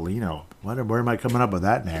Marcus Foligno. Where am I coming up with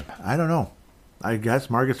that name? I don't know. I guess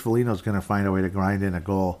Marcus Foligno is going to find a way to grind in a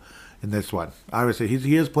goal in this one. Obviously,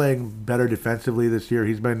 he is playing better defensively this year.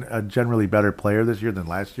 He's been a generally better player this year than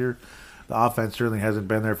last year. The offense certainly hasn't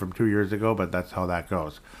been there from 2 years ago, but that's how that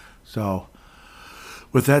goes. So,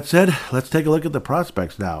 with that said, let's take a look at the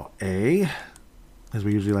prospects now. As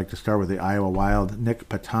we usually like to start with the Iowa Wild, Nick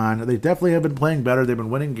Paton. They definitely have been playing better. They've been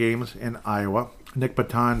winning games in Iowa. Nick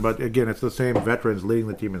Paton, but again, it's the same veterans leading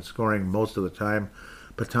the team in scoring most of the time.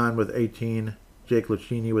 Paton with 18, Jake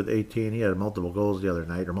Lucchini with 18. He had multiple goals the other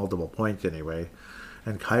night, or multiple points anyway.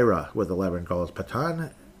 And Kyra with 11 goals.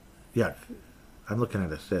 Paton, yeah, I'm looking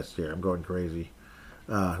at assists here. I'm going crazy.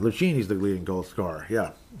 Lucchini's the leading goal scorer,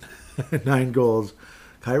 yeah. 9 goals.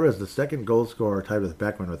 Kyra's the second goal scorer, tied with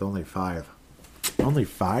Beckman with only 5. Only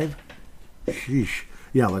 5? Sheesh.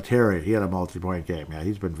 Yeah, Lettieri, he had a multi-point game. Yeah,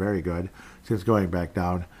 he's been very good since going back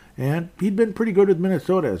down. And he'd been pretty good with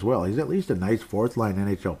Minnesota as well. He's at least a nice fourth-line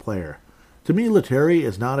NHL player. To me, Lettieri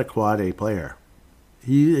is not a quad A player.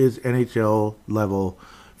 He is NHL-level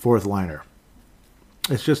fourth-liner.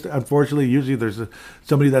 It's just, unfortunately, usually there's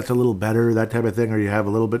somebody that's a little better, that type of thing, or you have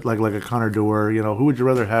a little bit like a Connor Dewar. Who would you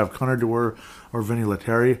rather have, Connor Dewar or Vinny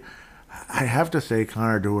Lettieri? I have to say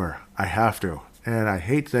Connor Dewar. I have to. And I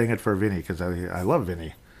hate saying it for Vinny because I love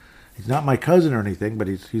Vinny. He's not my cousin or anything, but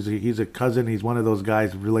he's a cousin. He's one of those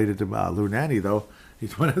guys related to Lou Nanne, though.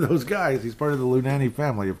 He's one of those guys. He's part of the Lou Nanne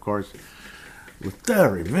family, of course.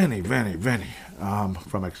 Lettieri, Vinny,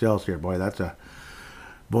 from Excelsior. That's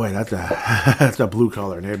a blue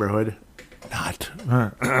collar neighborhood. Not,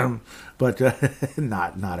 but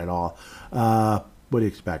not at all. What do you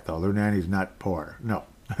expect, though? Lou Nanne's not poor. No,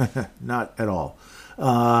 not at all.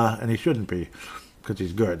 And he shouldn't be, because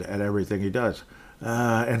he's good at everything he does.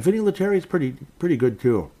 And Vinny Lettieri's pretty good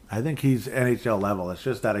too. I think he's NHL level. It's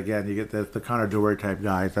just that, again, you get the Connor Dewar type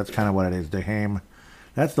guys. That's kind of what it is. DeHame,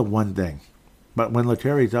 that's the one thing. But when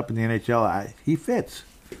Lettieri's up in the NHL, he fits.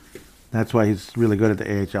 That's why he's really good at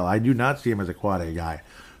the AHL. I do not see him as a quad A guy.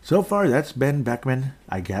 So far, that's Ben Beckman,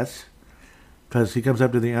 I guess, because he comes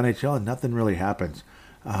up to the NHL and nothing really happens.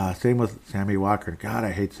 Same with Sammy Walker. God,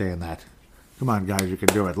 I hate saying that. Come on, guys, you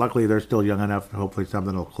can do it. Luckily, they're still young enough. Hopefully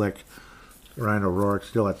something will click. Ryan O'Rourke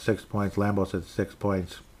still at 6 points. Lambos at 6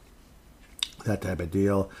 points. That type of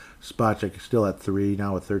deal. Spacek still at 3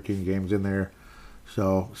 now with 13 games in there.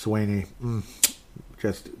 So, Sweeney,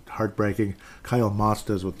 just heartbreaking. Kyle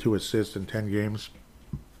Mostas with 2 assists in 10 games.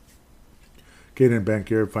 Kaden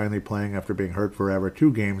Benkir finally playing after being hurt forever.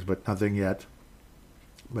 2 games, but nothing yet.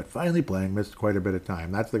 But finally playing, missed quite a bit of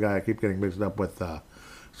time. That's the guy I keep getting mixed up with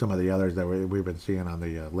some of the others that we've been seeing on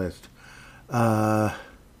the list.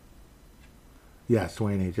 Yeah,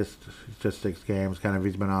 Sweeney, just 6 games. Kind of,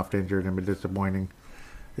 he's been oft injured and been disappointing.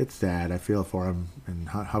 It's sad. I feel for him, and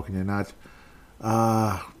how can you not?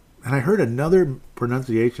 And I heard another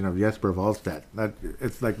pronunciation of Jesper Wallstedt.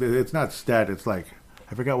 It's not Stead. It's like,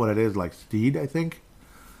 I forgot what it is. Like Steed, I think.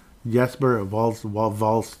 Jesper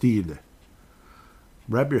Wallsteed.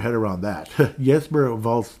 Wrap your head around that. Jesper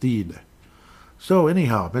Wallsteed. So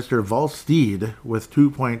anyhow, Mr. Wallsteed with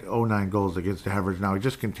 2.09 goals against average now. He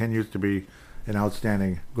just continues to be an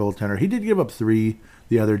outstanding goaltender. He did give up 3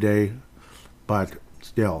 the other day, but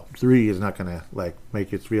still, 3 is not going to like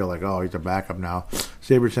make you feel like, oh, he's a backup now.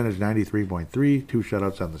 Save percentage 93.3, 2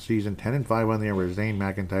 shutouts on the season, 10-5 on the year with Zane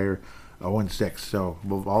McIntyre, 0-6. So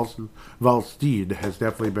Valsteed has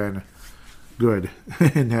definitely been good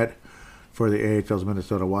in that for the AHL's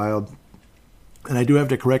Minnesota Wild. And I do have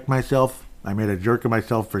to correct myself. I made a jerk of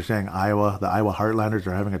myself for saying the Iowa Heartlanders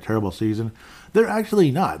are having a terrible season. They're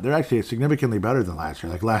actually not. They're actually significantly better than last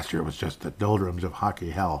year. Like last year was just the doldrums of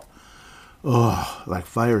hockey hell. Oh, like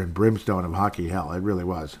fire and brimstone of hockey hell. It really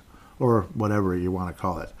was. Or whatever you want to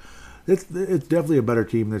call it. It's definitely a better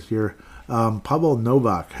team this year. Pavel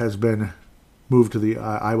Novak has been moved to the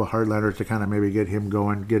Iowa Heartlanders to kind of maybe get him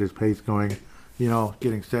going, get his pace going. You know,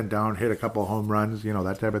 getting sent down, hit a couple home runs, you know,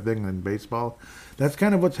 that type of thing in baseball. That's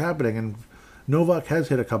kind of what's happening. And Novak has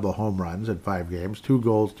hit a couple of home runs in 5 games, 2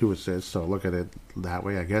 goals, 2 assists. So look at it that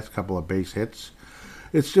way, I guess. A couple of base hits.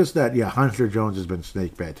 It's just that, yeah, Hunter Jones has been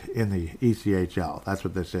snake bit in the ECHL. That's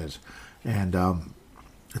what this is. And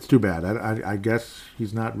it's too bad. I guess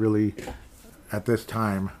he's not really, at this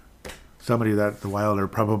time, somebody that the Wild are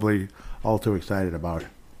probably all too excited about.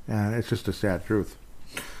 And it's just a sad truth.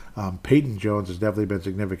 Peyton Jones has definitely been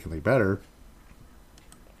significantly better,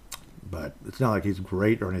 but it's not like he's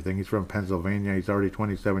great or anything. He's from Pennsylvania. He's already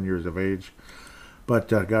 27 years of age, but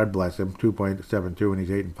God bless him, 2.72, and he's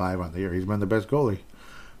 8-5 on the year. He's been the best goalie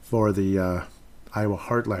for the Iowa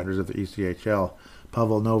Heartlanders of the ECHL.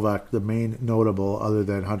 Pavel Novak, the main notable other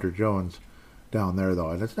than Hunter Jones down there,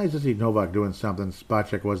 though. And it's nice to see Novak doing something.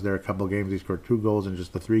 Spacek was there a couple games. He scored 2 goals in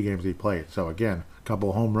just the 3 games he played. So, again, a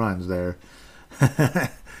couple home runs there.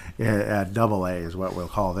 At AA is what we'll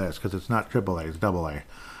call this, because it's not AAA, it's AA.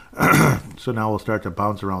 So now we'll start to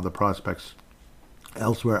bounce around the prospects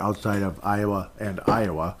elsewhere outside of Iowa and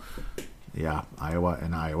Iowa. Yeah, Iowa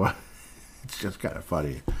and Iowa. It's just kind of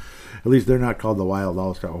funny. At least they're not called the Wild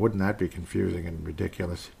All-Star. Wouldn't that be confusing and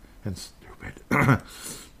ridiculous and stupid?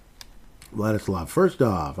 Vladislav, first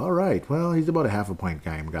off, all right. Well, he's about a half a point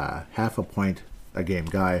a game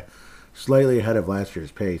guy. Slightly ahead of last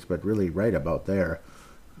year's pace, but really right about there.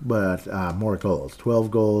 But more goals. 12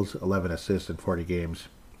 goals, 11 assists in 40 games.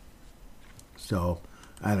 So,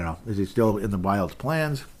 I don't know. Is he still in the Wild's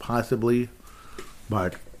plans? Possibly.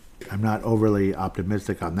 But I'm not overly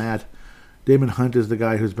optimistic on that. Damon Hunt is the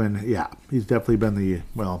guy who's been, he's definitely been the,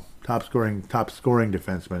 top scoring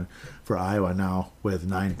defenseman for Iowa now with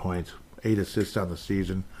 9 points, 8 assists on the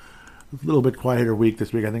season. A little bit quieter week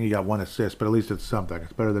this week. I think he got 1 assist, but at least it's something.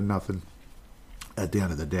 It's better than nothing at the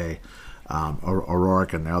end of the day.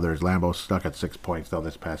 O'Rourke and the others. Lambeau stuck at 6 points, though,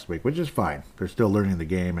 this past week, which is fine. They're still learning the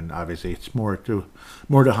game, and obviously it's more to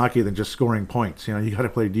hockey than just scoring points. You know, you got to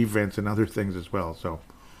play defense and other things as well. So,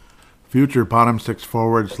 future bottom 6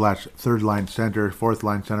 forward / 3rd line center, 4th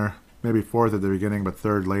line center, maybe 4th at the beginning, but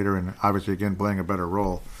 3rd later, and obviously, again, playing a better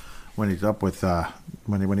role when he's up with,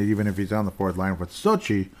 even if he's on the 4th line with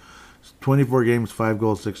Sochi. 24 games, 5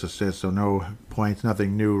 goals, 6 assists, so no points,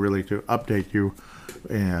 nothing new really to update you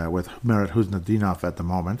with Merit Huznadinov at the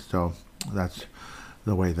moment. So that's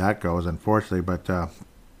the way that goes, unfortunately. But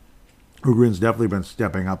Ugrin's definitely been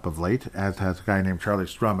stepping up of late, as has a guy named Charlie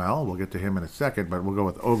Strumel. We'll get to him in a second, but we'll go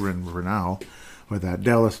with Ogrin for now with that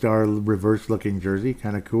Dallas Star reverse-looking jersey.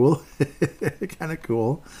 Kind of cool. Kind of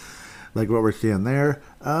cool. Like what we're seeing there.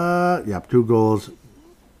 2 goals.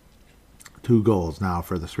 2 goals now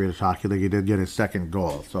for the Swedish Hockey League. He did get his 2nd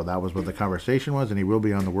goal, so that was what the conversation was, and he will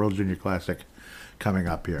be on the World Junior Classic coming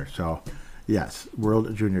up here. So, yes,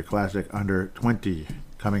 World Junior Classic under 20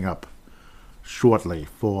 coming up shortly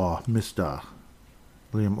for Mr.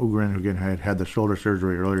 Liam Ugrin, who again had the shoulder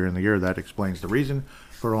surgery earlier in the year. That explains the reason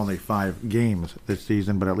for only 5 games this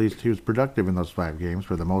season, but at least he was productive in those 5 games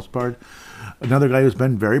for the most part. Another guy who's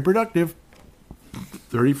been very productive,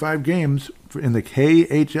 35 games in the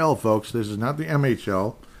KHL, folks. This is not the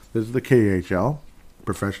MHL. This is the KHL,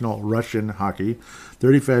 professional Russian hockey.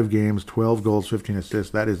 35 games, 12 goals, 15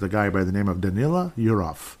 assists. That is the guy by the name of Danila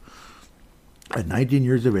Yurov. At 19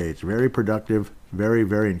 years of age, very productive, very,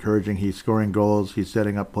 very encouraging. He's scoring goals. He's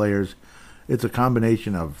setting up players. It's a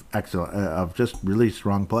combination of excellent, of just really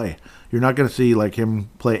strong play. You're not going to see like him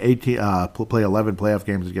play 11 playoff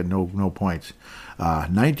games and get no points.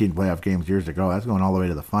 19 playoff games years ago. That's going all the way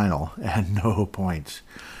to the final and no points.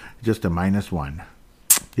 Just a -1.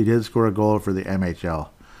 He did score a goal for the MHL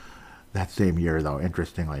that same year, though.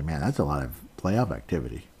 Interestingly, man, that's a lot of playoff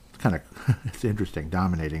activity. It's kind of it's interesting,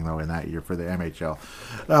 dominating though in that year for the MHL.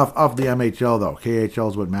 Off the MHL though, KHL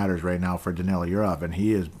is what matters right now for Danila Yurov, and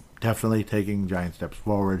he is definitely taking giant steps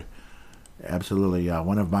forward. Absolutely,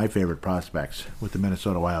 one of my favorite prospects with the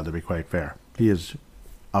Minnesota Wild, to be quite fair. He is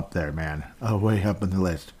up there, man, way up in the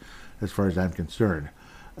list. as far as I'm concerned.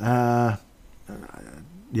 Yeah,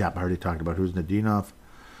 I already talked about who's Nadinov.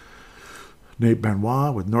 Nate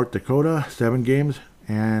Benoit with North Dakota, 7 games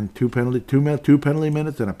and two penalty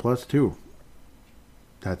minutes and a +2.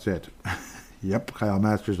 That's it. Yep, Kyle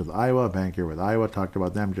Masters with Iowa, Bankier with Iowa, talked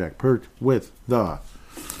about them. Jack Pert with the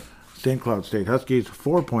St. Cloud State Huskies,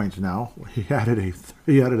 4 points now. He added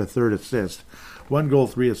a third assist. 1 goal,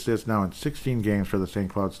 3 assists now in 16 games for the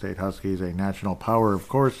St. Cloud State Huskies. A national power, of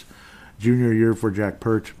course. Junior year for Jack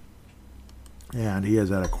Pert. And he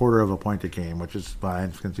is at a quarter of a point a game, which is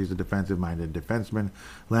fine since he's a defensive-minded defenseman.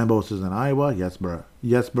 Lambos is in Iowa. Jesper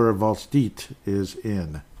Valstedt is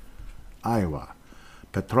in Iowa.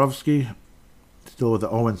 Petrovsky, still with the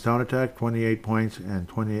Owen Sound Attack, 28 points and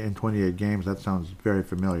 28 games. That sounds very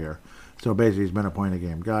familiar. So basically, he's been a point a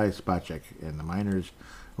game guy. Spacek in the minors.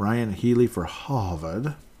 Ryan Healy for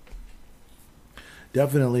Harvard.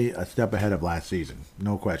 Definitely a step ahead of last season.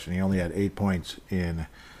 No question. He only had 8 points in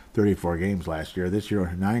 34 games last year. This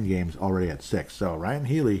year, 9 games, already at 6. So Ryan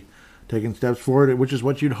Healy taking steps forward, which is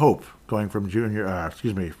what you'd hope, going from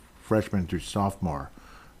freshman to sophomore.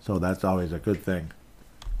 So that's always a good thing.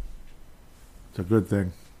 It's a good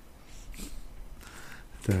thing.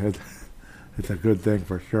 It's a good thing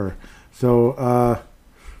for sure. So,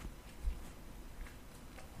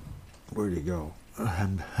 where'd he go?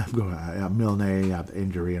 I'm going. Milne,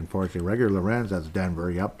 injury, unfortunately. Regular Lorenz, that's Denver.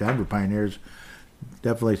 Yep, Denver Pioneers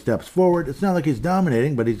definitely steps forward. It's not like he's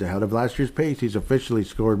dominating, but he's ahead of last year's pace. He's officially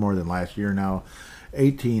scored more than last year now.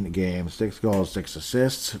 18 games, 6 goals, 6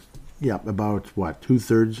 assists. Yep, about,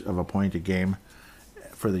 2/3 of a point a game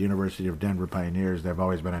for the University of Denver Pioneers. They've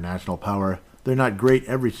always been a national power. They're not great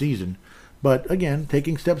every season, but again,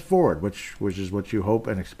 taking steps forward, which is what you hope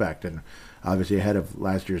and expect. And obviously ahead of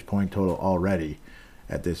last year's point total already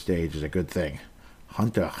at this stage is a good thing.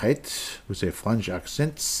 Hunter Heit, with a French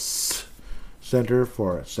accent, center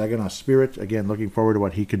for Saginaw Spirit. Again, looking forward to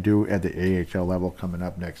what he could do at the AHL level coming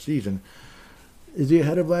up next season. Is he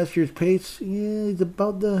ahead of last year's pace? Yeah, he's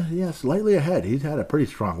about slightly ahead. He's had a pretty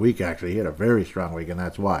strong week, actually. He had a very strong week, and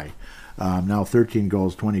that's why. Now 13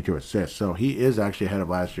 goals, 22 assists. So he is actually ahead of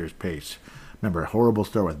last year's pace. Remember, horrible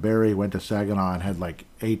start with Barrie, went to Saginaw and had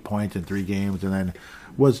 8 points in 3 games, and then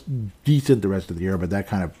was decent the rest of the year, but that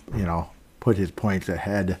kind of, put his points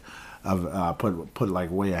ahead of,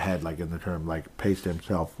 put way ahead, in the term, paced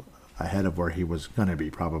himself ahead of where he was going to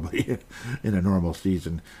be probably in a normal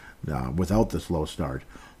season. Without the slow start.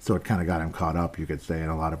 So it kind of got him caught up, you could say, in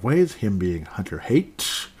a lot of ways, him being Hunter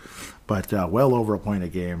Heit. But well over a point a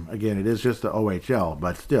game. Again, it is just the OHL,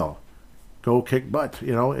 but still, go kick butt.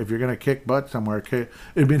 If you're going to kick butt somewhere, if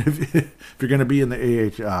you're going to be in the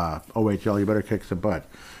OHL, you better kick some butt.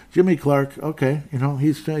 Jimmy Clark, okay,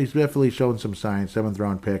 he's definitely shown some signs. 7th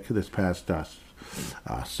round pick this past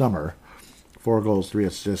summer. 4 goals, 3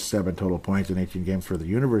 assists, 7 total points in 18 games for the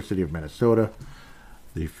University of Minnesota.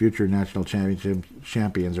 The future national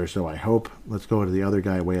champions, or so I hope. Let's go to the other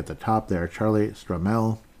guy way at the top there, Charlie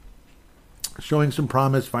Stramel. Showing some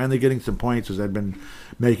promise, finally getting some points, as I'd been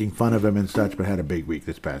making fun of him and such, but had a big week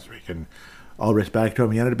this past week. And all respect to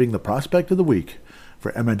him, he ended up being the prospect of the week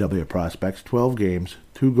for MNW Prospects. 12 games,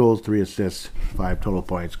 2 goals, 3 assists, 5 total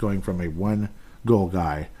points, going from a 1-goal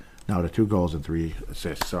guy now to 2 goals and 3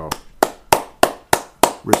 assists. So,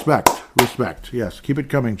 Respect. Yes, keep it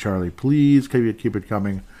coming, Charlie. Please keep it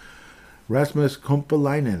coming. Rasmus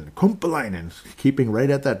Kumpalainen, keeping right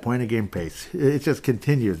at that point a game pace. It just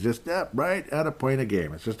continues, just right at a point a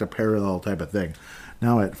game. It's just a parallel type of thing.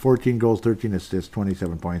 Now at 14 goals, 13 assists,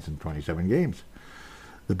 27 points in 27 games.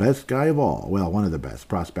 The best guy of all. Well, one of the best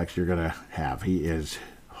prospects you're going to have. He is,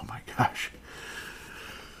 oh my gosh.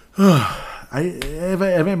 Have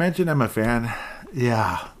I mentioned I'm a fan?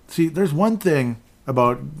 Yeah. See, there's one thing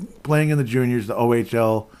about playing in the juniors, the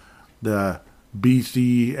OHL, the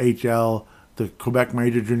BCHL, the Quebec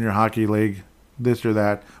Major Junior Hockey League, this or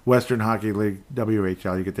that, Western Hockey League,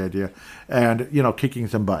 WHL, you get the idea, and, kicking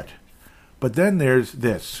some butt. But then there's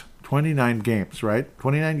this, 29 games, right?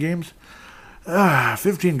 29 games?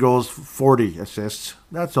 15 goals, 40 assists.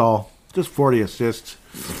 That's all. Just 40 assists,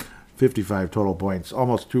 55 total points,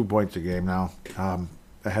 almost 2 points a game now.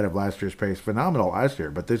 Ahead of last year's pace. Phenomenal last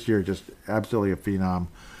year, but this year just absolutely a phenom.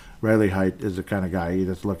 Riley Height is the kind of guy you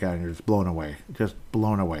just look at and you're just blown away. Just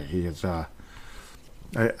blown away. He is, I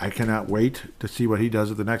cannot wait to see what he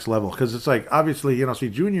does at the next level. Because it's obviously, see,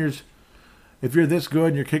 juniors, if you're this good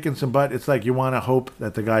and you're kicking some butt, it's you want to hope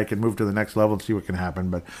that the guy can move to the next level and see what can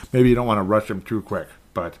happen. But maybe you don't want to rush him too quick.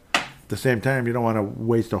 But at the same time, you don't want to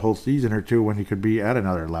waste a whole season or two when he could be at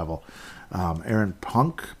another level. Aaron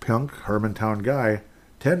Punk, Hermantown guy,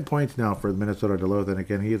 10 points now for Minnesota Duluth. And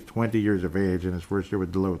again, he is 20 years of age in his first year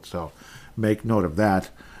with Duluth. So make note of that.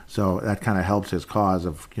 So that kind of helps his cause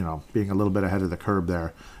of, being a little bit ahead of the curve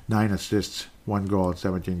there. 9 assists, 1 goal in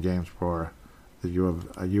 17 games for the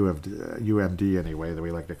UMD anyway, that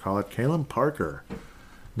we like to call it. Kalen Parker,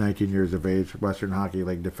 19 years of age, Western Hockey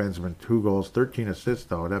League defenseman, 2 goals, 13 assists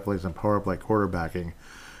though. Definitely some power play quarterbacking.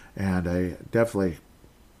 And a definitely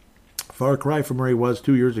far cry from where he was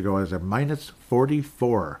 2 years ago as a minus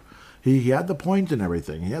 44. He had the points and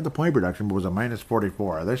everything. He had the point production, but was a minus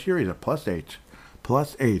 44. This year he's a plus 8.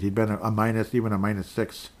 Plus 8. He'd been a minus, even a minus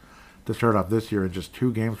 6 to start off this year in just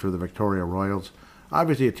 2 games for the Victoria Royals.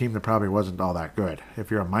 Obviously a team that probably wasn't all that good.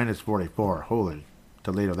 If you're a minus 44, holy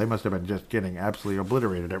Toledo, they must have been just getting absolutely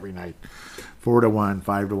obliterated every night. 4-1,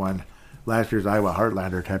 5-1. Last year's Iowa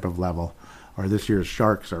Heartlander type of level, or this year's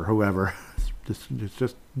Sharks or whoever. It's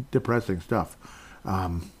just depressing stuff.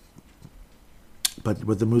 But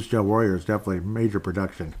with the Moose Jaw Warriors, definitely major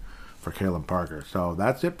production for Kalen Parker. So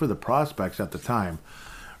that's it for the prospects at the time.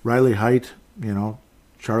 Riley Height,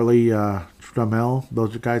 Charlie Stramel,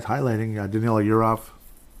 those are guys highlighting. Danila Urov,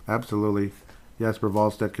 absolutely. Jesper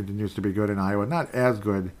Wallstedt continues to be good in Iowa. Not as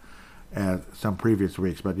good as some previous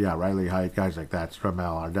weeks, but yeah, Riley Height, guys like that,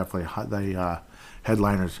 Stramel, are definitely the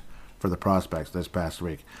headliners for the prospects this past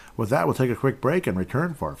week. With that, we'll take a quick break and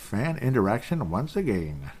return for fan interaction once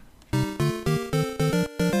again.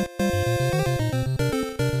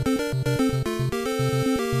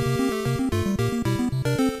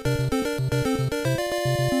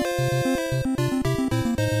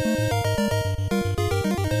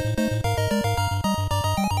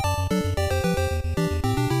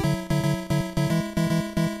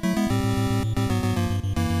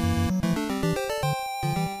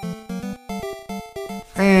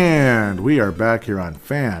 We are back here on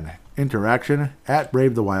Fan Interaction at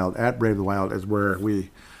Brave the Wild. At Brave the Wild is where we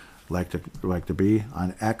like to be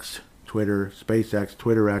on X, Twitter, SpaceX,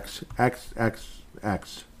 Twitter X,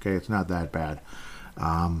 XXX. Okay, it's not that bad.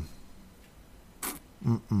 Yeah,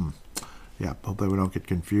 hopefully we don't get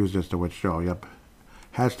confused as to which show. Yep.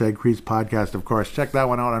 Hashtag Crease Podcast, of course. Check that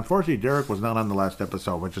one out. Unfortunately, Derek was not on the last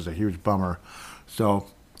episode, which is a huge bummer. So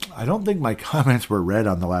I don't think my comments were read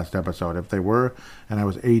on the last episode. If they were, and I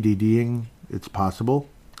was ADDing, it's possible,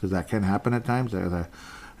 because that can happen at times.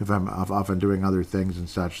 If I'm often doing other things and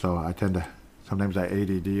such, so I tend to, sometimes I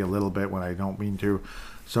ADD a little bit when I don't mean to.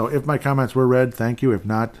 So if my comments were read, thank you. If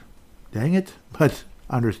not, dang it. But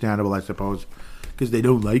understandable, I suppose, because they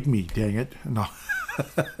don't like me, dang it. No.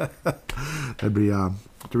 That'd be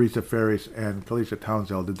Teresa Ferris and Felicia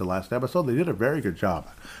Townsend did the last episode. They did a very good job.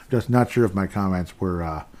 Just not sure if my comments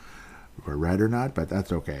were read or not, but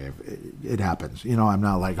that's okay. It happens. I'm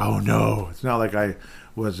not like, oh no. It's not like I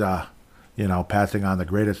was, passing on the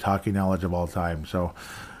greatest hockey knowledge of all time. So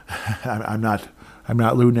I'm not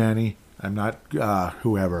Lou Nanny. I'm not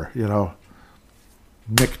whoever.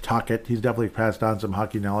 Nick Tockett. He's definitely passed on some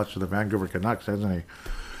hockey knowledge to the Vancouver Canucks, hasn't he?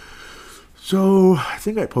 So I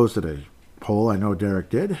think I posted a poll. I know Derek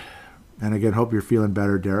did. And again, hope you're feeling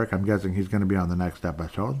better, Derek. I'm guessing he's going to be on the next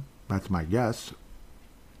episode. That's my guess.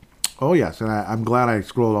 Oh, yes. And I'm glad I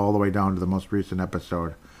scrolled all the way down to the most recent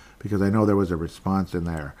episode, because I know there was a response in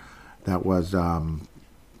there that was,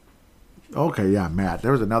 okay, yeah, Matt.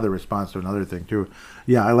 There was another response to another thing, too.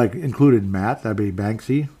 Yeah, I included Matt. That'd be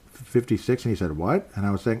Banksy, 56. And he said, what? And I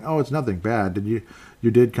was saying, oh, it's nothing bad. You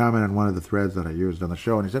did comment on one of the threads that I used on the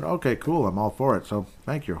show, and he said, okay, cool, I'm all for it. So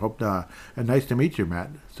thank you. Hope and nice to meet you, Matt.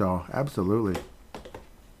 So absolutely.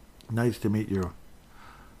 Nice to meet you.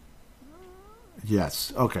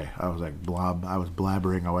 Yes. Okay. I was like I was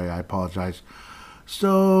blabbering away. I apologize.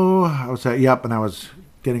 So I was saying, yep, and I was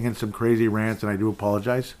getting in some crazy rants, and I do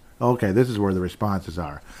apologize. Okay, this is where the responses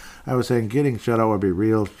are. I was saying getting shut out would be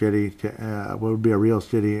real shitty. Would be a real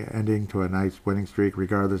shitty ending to a nice winning streak,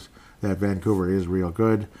 regardless that Vancouver is real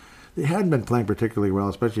good. They hadn't been playing particularly well,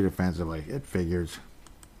 especially defensively. It figures.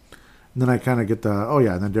 And then I kind of get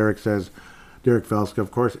and then Derek says, Derek Felska, of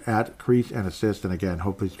course, at Crease and Assist. And again,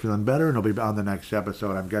 hopefully he's feeling better and he'll be on the next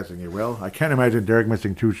episode. I'm guessing he will. I can't imagine Derek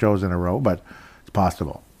missing 2 shows in a row, but it's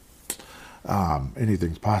possible.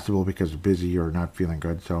 Anything's possible because of busy or not feeling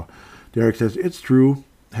good. So Derek says, it's true.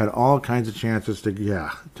 Had all kinds of chances to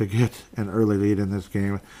get an early lead in this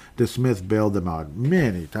game. DeSmith bailed them out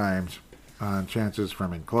many times on chances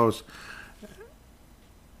from in close.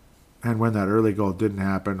 And when that early goal didn't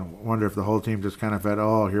happen, wonder if the whole team just kind of felt,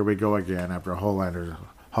 oh, here we go again after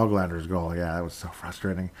Hoglander's goal. Yeah, that was so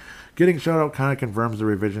frustrating. Getting shut out kind of confirms the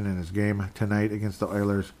revision in his game tonight against the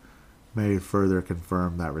Oilers. May further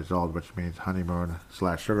confirm that result, which means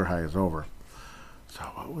honeymoon/sugar high is over. So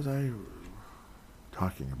what was I...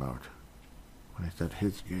 talking about when I said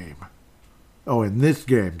his game. Oh, in this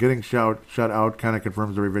game. Getting shut out kind of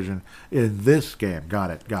confirms the revision. In this game.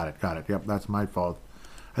 Got it. Yep, that's my fault.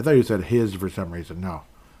 I thought you said his for some reason. No.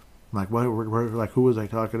 I'm like, what? Like, who was I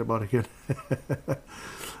talking about again?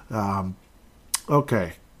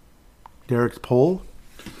 Okay. Derek's poll.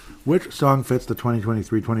 Which song fits the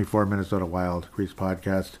 2023-24 Minnesota Wild Crease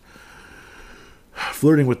podcast?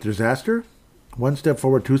 Flirting with Disaster. One Step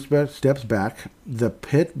Forward, Two Steps Back. The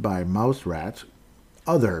Pit by Mouse Rat.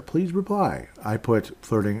 Other, please reply. I put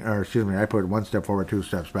One Step Forward, Two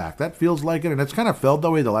Steps Back. That feels like it, and it's kind of felt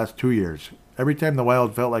that way the last 2 years. Every time the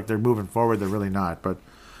Wild felt like they're moving forward, they're really not. But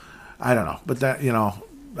I don't know. But that,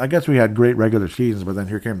 I guess we had great regular seasons, but then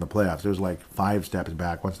here came the playoffs. It was like 5 steps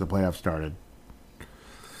back once the playoffs started.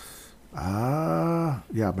 Yeah,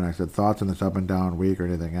 but I said thoughts on this up and down week or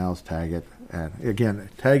anything else, tag it. And again,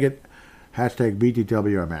 tag it, hashtag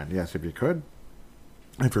BTWMN. Yes, if you could.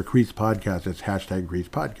 And for Crease Podcast, it's hashtag Crease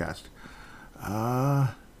Podcast.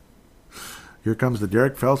 Here comes the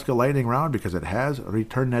Derek Felska lightning round because it has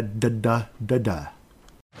returned.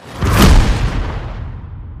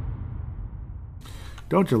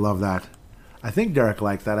 Don't you love that? I think Derek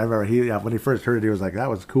liked that. I remember when he first heard it, he was like,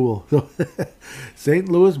 that was cool. St.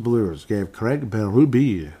 Louis Blues gave Craig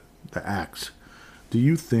Berube the axe. Do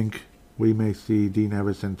you think we may see Dean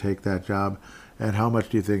Everson take that job? And how much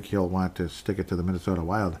do you think he'll want to stick it to the Minnesota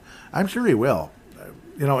Wild? I'm sure he will.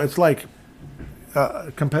 It's like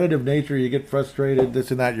competitive nature. You get frustrated,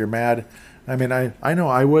 this and that. You're mad. I mean, I know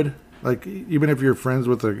I would. Like, even if you're friends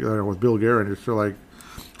with Bill Guerin, you're still like,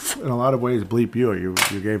 in a lot of ways, bleep you.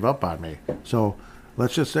 You gave up on me. So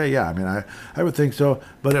let's just say, yeah. I mean, I would think so.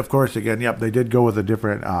 But of course, again, yep, they did go with a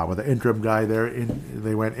different, with an interim guy there.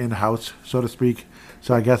 They went in-house, so to speak.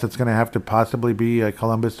 So I guess it's going to have to possibly be a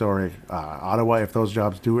Columbus or a Ottawa if those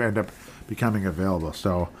jobs do end up becoming available.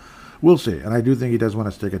 So we'll see. And I do think he does want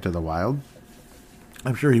to stick it to the Wild.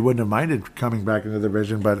 I'm sure he wouldn't have minded coming back into the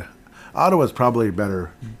division, but Ottawa's probably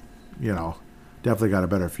better, definitely got a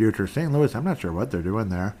better future. St. Louis, I'm not sure what they're doing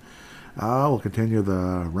there. We'll continue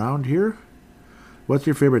the round here. What's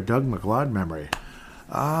your favorite Doug McLeod memory?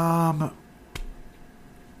 Oh,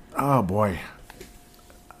 boy.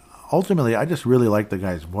 Ultimately, I just really liked the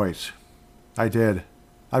guy's voice. I did.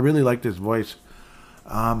 I really liked his voice.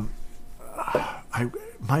 My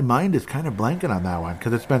mind is kind of blanking on that one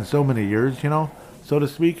because it's been so many years, so to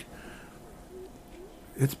speak.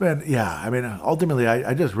 It's been, yeah, I mean, ultimately,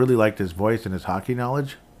 I just really liked his voice and his hockey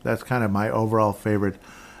knowledge. That's kind of my overall favorite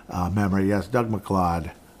memory. Yes, Doug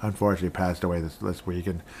McLeod, unfortunately, passed away this week.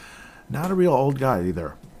 And not a real old guy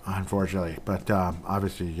either, unfortunately. But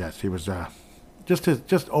obviously, yes, he was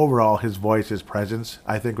just overall, his voice, his presence,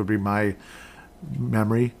 I think would be my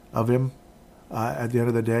memory of him at the end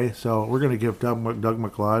of the day. So we're going to give Doug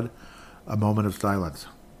McLeod a moment of silence.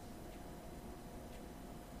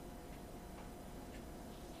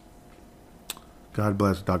 God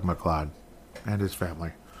bless Doug McLeod and his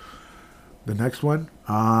family. The next one,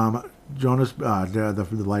 Jonas,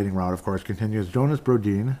 the lightning round, of course, continues. Jonas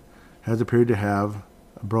Brodin has appeared to have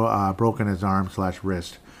broken his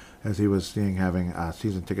arm/wrist as he was having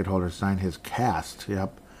season ticket holders sign his cast,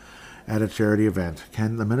 at a charity event.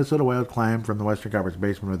 Can the Minnesota Wild climb from the Western Conference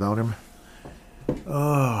basement without him?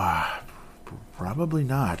 Oh, probably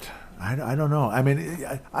not. I don't know. I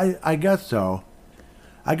mean, I guess so.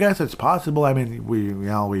 I guess it's possible. I mean,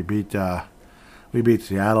 we beat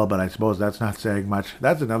Seattle, but I suppose that's not saying much.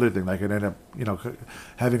 That's another thing. They could end up,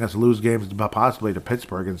 having us lose games possibly to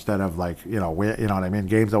Pittsburgh instead of you know what I mean.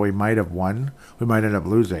 Games that we might have won, we might end up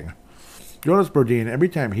losing. Jonas Brodin, every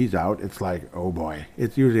time he's out, it's like, oh boy,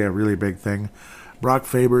 it's usually a really big thing. Brock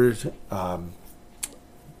Faber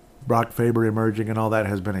emerging and all that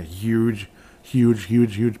has been a huge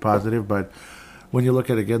positive. But when you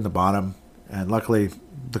look at again the bottom, and luckily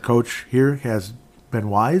the coach here has been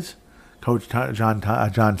wise. Coach John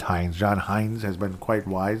Hines has been quite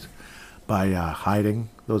wise by hiding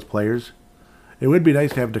those players. It would be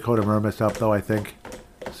nice to have Dakota Mermis up, though, I think.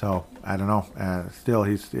 So, I don't know. Still,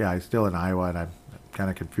 he's still in Iowa, and I'm kind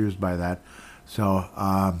of confused by that. So,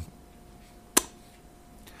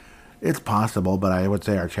 it's possible, but I would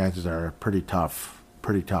say our chances are pretty tough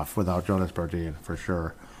without Jonas Brodin, for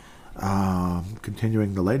sure.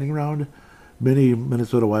 Continuing the lightning round. Many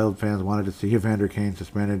Minnesota Wild fans wanted to see Evander Kane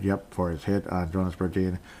suspended, for his hit on Jonas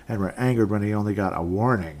Brodin, and were angered when he only got a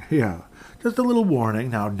warning. Yeah, just a little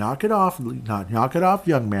warning. Now knock it off,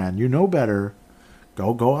 young man. You know better.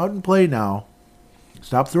 Go out and play now.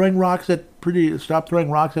 Stop throwing rocks at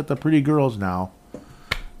the pretty girls now,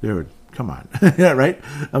 dude. Come on, yeah, right.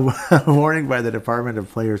 A warning by the Department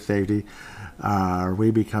of Player Safety. Are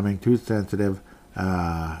we becoming too sensitive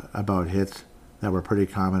about hits that were pretty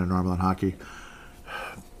common and normal in hockey?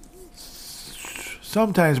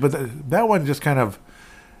 Sometimes, but that one just kind of,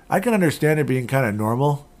 I can understand it being kind of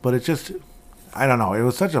normal, but it's just, I don't know. It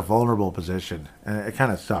was such a vulnerable position, and it kind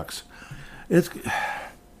of sucks. It's,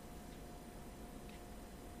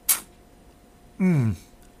 you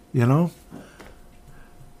know,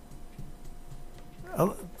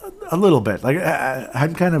 a little bit. Like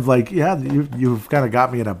I'm kind of like, yeah, you've kind of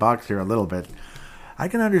got me in a box here a little bit. I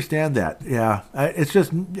can understand that. Yeah, it's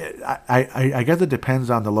just, I guess it depends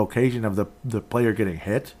on the location of the player getting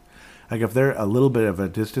hit. Like if they're a little bit of a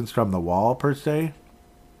distance from the wall per se,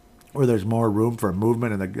 where there's more room for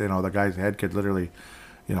movement, and the guy's head could literally,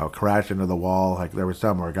 crash into the wall. Like there was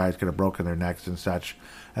some where guys could have broken their necks and such,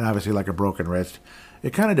 and obviously like a broken wrist.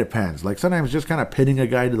 It kind of depends. Like sometimes just kind of pinning a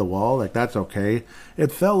guy to the wall, like that's okay.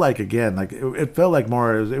 It felt like, again, like it felt like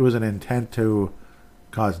more it was an intent to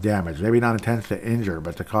cause damage. Maybe not intent to injure,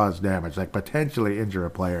 but to cause damage, like potentially injure a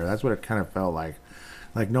player. That's what it kind of felt like.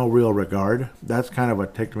 Like no real regard. That's kind of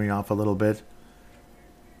what ticked me off a little bit.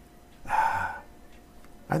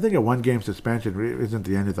 I think a 1-game suspension isn't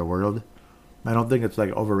the end of the world. I don't think it's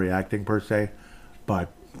like overreacting per se,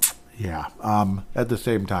 but yeah. At the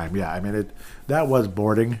same time, yeah. I mean, that was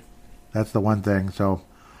boarding. That's the one thing. So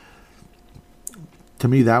to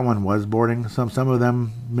me, that one was boarding. Some of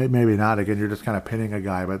them maybe not. Again, you're just kind of pinning a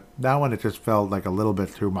guy, but that one it just felt like a little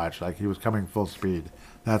bit too much. Like he was coming full speed.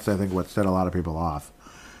 That's I think what set a lot of people off.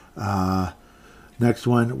 Next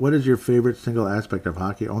one. What is your favorite single aspect of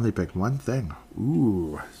hockey? Only pick one thing.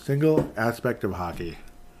 Ooh, single aspect of hockey.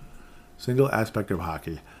 Single aspect of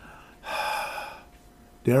hockey.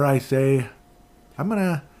 Dare I say, I'm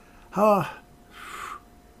gonna,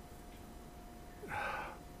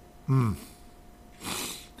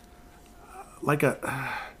 like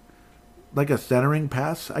a centering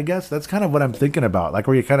pass, I guess. That's kind of what I'm thinking about. Like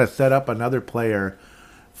where you kind of set up another player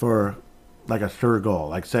for like a sure goal.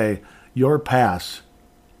 Like say your pass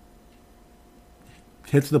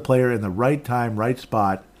hits the player in the right time, right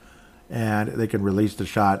spot, and they can release the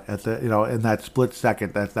shot at the, in that split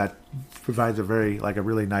second. That provides a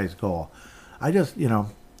really nice goal. I just,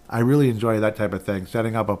 I really enjoy that type of thing.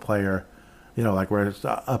 Setting up a player, like where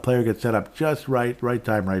a player gets set up just right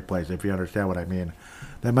time, right place, if you understand what I mean.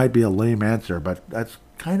 That might be a lame answer, but that's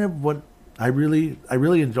kind of what I really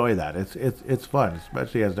enjoy that. It's fun,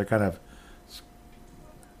 especially as they're kind of,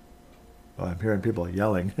 well, I'm hearing people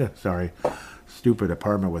yelling. Sorry. Stupid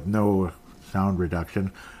apartment with no sound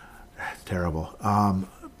reduction. It's terrible.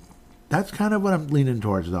 That's kind of what I'm leaning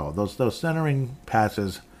towards, though. Those centering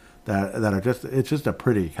passes that are it's just a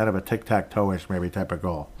pretty kind of a tic-tac-toe-ish maybe type of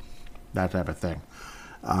goal. That type of thing.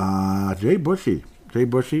 Jay Bushy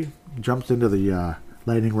jumps into the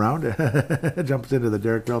lightning round. Jumps into the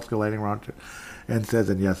Derek Belska lightning round and says,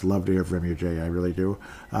 and yes, love to hear from you, Jay. I really do.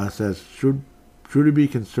 Says, should we be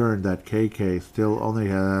concerned that KK still only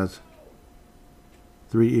has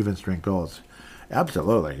 3 even strength goals?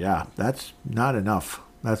 Absolutely, yeah. That's not enough.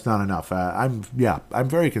 I'm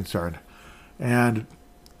very concerned. And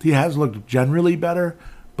he has looked generally better,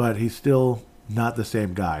 but he's still not the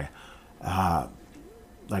same guy.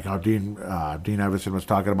 Like how Dean Everson was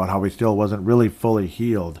talking about how he still wasn't really fully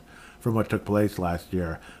healed from what took place last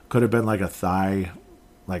year. Could have been like a thigh,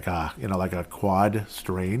 like a quad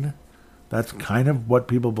strain. That's kind of what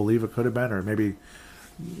people believe it could have been, or maybe,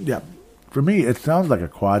 yeah. For me, it sounds like a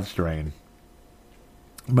quad strain,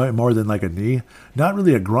 more than like a knee. Not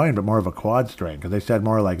really a groin, but more of a quad strain, because they said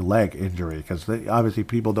more like leg injury, because obviously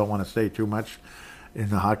people don't want to say too much in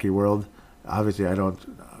the hockey world. Obviously, I don't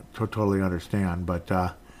totally understand, but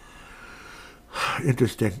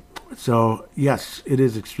interesting. So, yes, it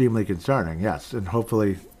is extremely concerning, yes, and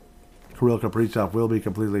hopefully Kirill Kaprizov will be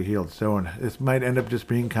completely healed soon. This might end up just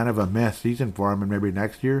being kind of a mess season for him, and maybe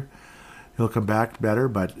next year he'll come back better,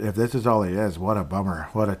 but if this is all he is, what a bummer.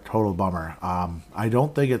 What a total bummer. I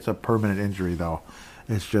don't think it's a permanent injury, though.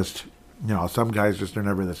 It's just, some guys just are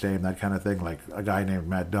never the same, that kind of thing, like a guy named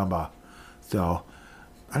Matt Dumba. So,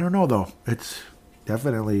 I don't know, though. It's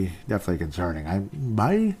definitely concerning.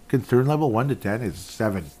 My concern level 1 to 10 is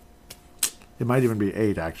 7. It might even be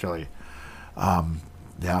 8, actually.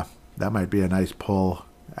 Yeah, that might be a nice pull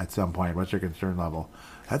at some point. What's your concern level?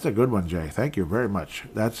 That's a good one, Jay. Thank you very much.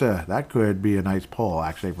 That could be a nice poll,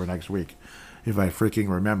 actually, for next week, if I freaking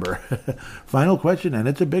remember. Final question, and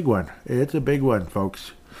it's a big one. It's a big one,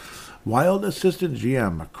 folks. Wild assistant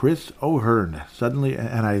GM Chris O'Hearn suddenly,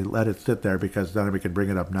 and I let it sit there because then we can bring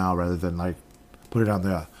it up now rather than like put it on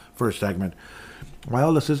the first segment.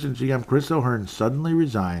 Wild assistant GM Chris O'Hearn suddenly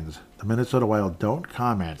resigns. The Minnesota Wild don't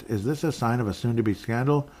comment. Is this a sign of a soon-to-be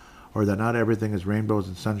scandal, or that not everything is rainbows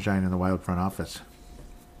and sunshine in the Wild front office?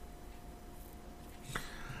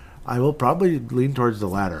 I will probably lean towards the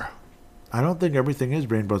latter. I don't think everything is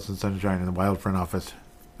rainbows and sunshine in the Wild front office.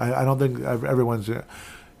 I don't think everyone's...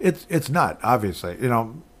 It's not, obviously.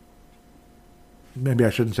 Maybe I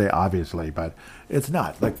shouldn't say obviously, but it's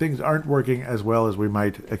not. Like, things aren't working as well as we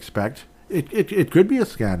might expect. It could be a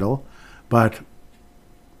scandal, but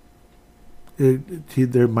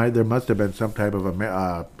there must have been some type of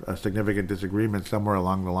a significant disagreement somewhere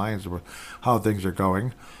along the lines of how things are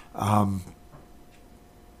going, how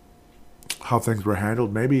things were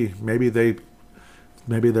handled. Maybe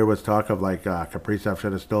there was talk of like Kaprizov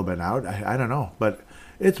should have still been out. I don't know, but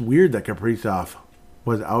it's weird that Kaprizov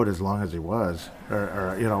was out as long as he was,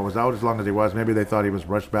 or was out as long as he was. Maybe they thought he was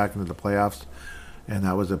rushed back into the playoffs, and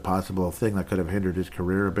that was a possible thing that could have hindered his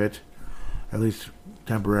career a bit, at least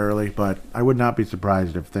temporarily. But I would not be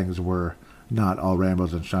surprised if things were not all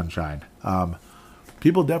rainbows and sunshine.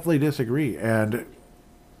 People definitely disagree, and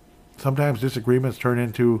sometimes disagreements turn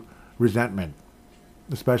into resentment,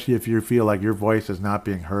 especially if you feel like your voice is not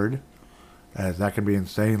being heard, as that can be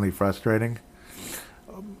insanely frustrating.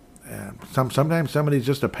 And sometimes somebody's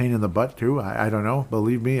just a pain in the butt too. I don't know.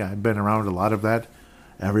 Believe me, I've been around a lot of that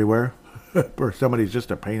everywhere, where somebody's just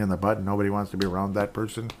a pain in the butt and nobody wants to be around that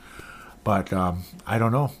person. But I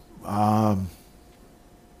don't know. I'm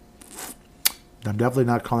definitely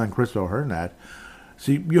not calling Chris O'Hearn that.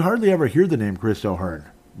 See, you hardly ever hear the name Chris O'Hearn.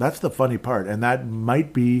 That's the funny part, and that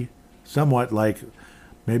might be somewhat like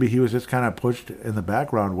maybe he was just kind of pushed in the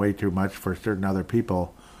background way too much for certain other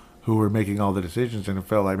people who were making all the decisions, and it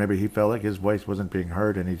felt like maybe he felt like his voice wasn't being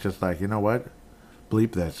heard, and he's just like, you know what,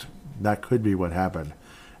 bleep this. That could be what happened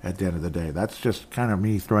at the end of the day. That's just kind of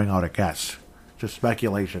me throwing out a guess, just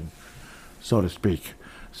speculation, so to speak.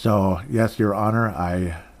 So yes, Your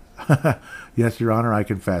Honor, yes, Your Honor, I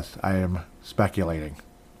confess I am speculating,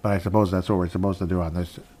 but I suppose that's what we're supposed to do on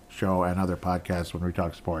this show and other podcasts when we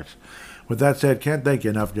talk sports. With that said, can't thank you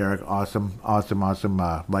enough, Derek. Awesome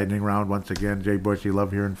lightning round once again. Jay Bushy,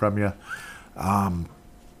 love hearing from you. I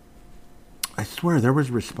swear there was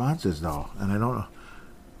responses though, and I don't know.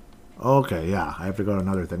 Okay, yeah, I have to go to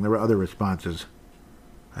another thing. There were other responses.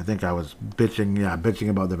 I think I was bitching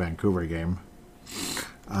about the Vancouver game.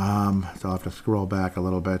 So I'll have to scroll back a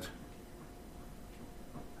little bit.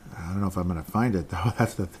 I don't know if I'm going to find it though.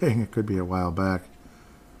 That's the thing. It could be a while back.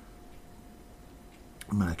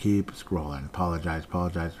 I'm going to keep scrolling. Apologize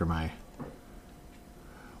for my...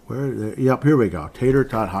 Yep, here we go. Tater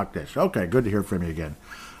Tot Hawk Dish. Okay, good to hear from you again.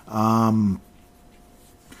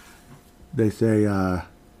 They say,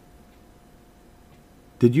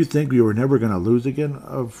 did you think we were never going to lose again?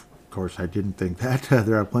 Of course, I didn't think that.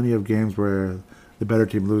 There are plenty of games where the better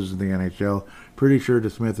team loses in the NHL. Pretty sure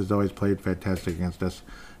DeSmith has always played fantastic against us.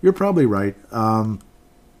 You're probably right. I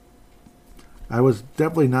was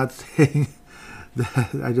definitely not saying...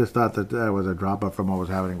 I just thought that was a drop-off from what was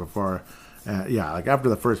happening before. Like after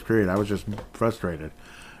the first period, I was just frustrated.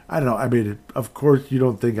 I don't know. I mean, of course, you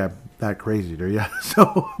don't think I'm that crazy, do you?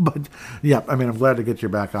 So, but, yeah, I mean, I'm glad to get you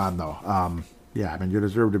back on, though. I mean, you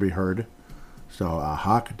deserve to be heard. So,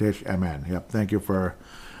 Hawk Dish MN. Yep, thank you for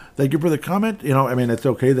the comment. I mean, it's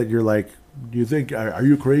okay that you're like, do you think, are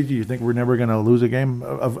you crazy? You think we're never going to lose a game?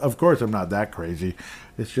 Of course, I'm not that crazy.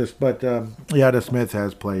 It's just, but, DeSmith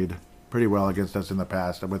has played pretty well against us in the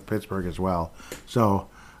past, and with Pittsburgh as well. So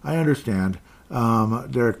I understand.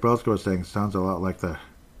 Derek Belsko was saying sounds a lot like the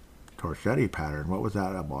Torchetti pattern. What was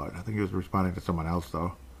that about? I think he was responding to someone else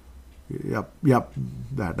though. Yep.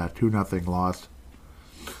 That 2-0 loss.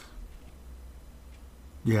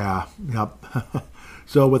 Yeah. Yep.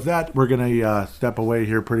 So with that, we're gonna step away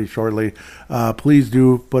here pretty shortly. Please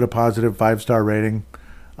do put a positive 5-star rating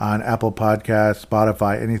on Apple Podcasts,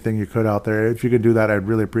 Spotify, anything you could out there. If you could do that, I'd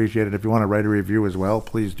really appreciate it. If you want to write a review as well,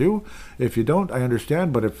 please do. If you don't, I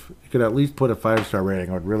understand, but if you could at least put a 5-star rating,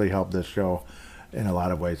 it would really help this show in a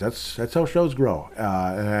lot of ways. That's how shows grow,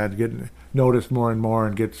 and get noticed more and more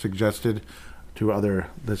and get suggested to other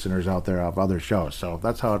listeners out there of other shows. So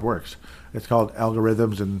that's how it works. It's called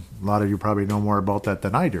algorithms, and a lot of you probably know more about that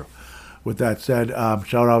than I do. With that said,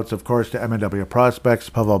 shout-outs, of course, to MNW Prospects,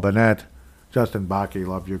 Pavel Bennett, Justin Bakke,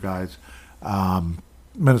 love you guys.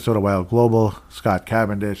 Minnesota Wild Global, Scott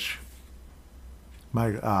Cavendish,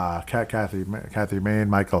 Kathy Main,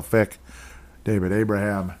 Michael Fick, David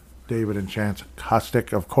Abraham, David and Chance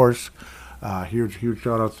Kostick, of course. Huge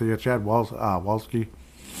shout outs to you, Chad Walski.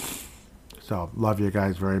 So love you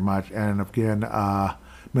guys very much. And again,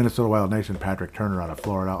 Minnesota Wild Nation, Patrick Turner out of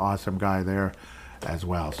Florida, awesome guy there. as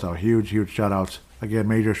well. So huge shout outs. Again,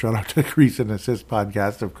 major shout out to Crease and Assist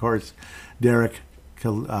Podcast. Of course, Derek,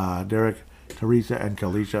 Teresa, and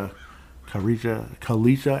Kalisha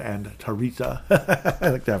and Teresa. I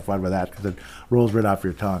like to have fun with that because it rolls right off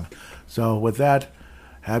your tongue. So with that,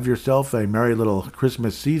 have yourself a merry little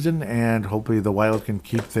Christmas season, and hopefully the Wild can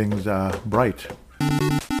keep things bright.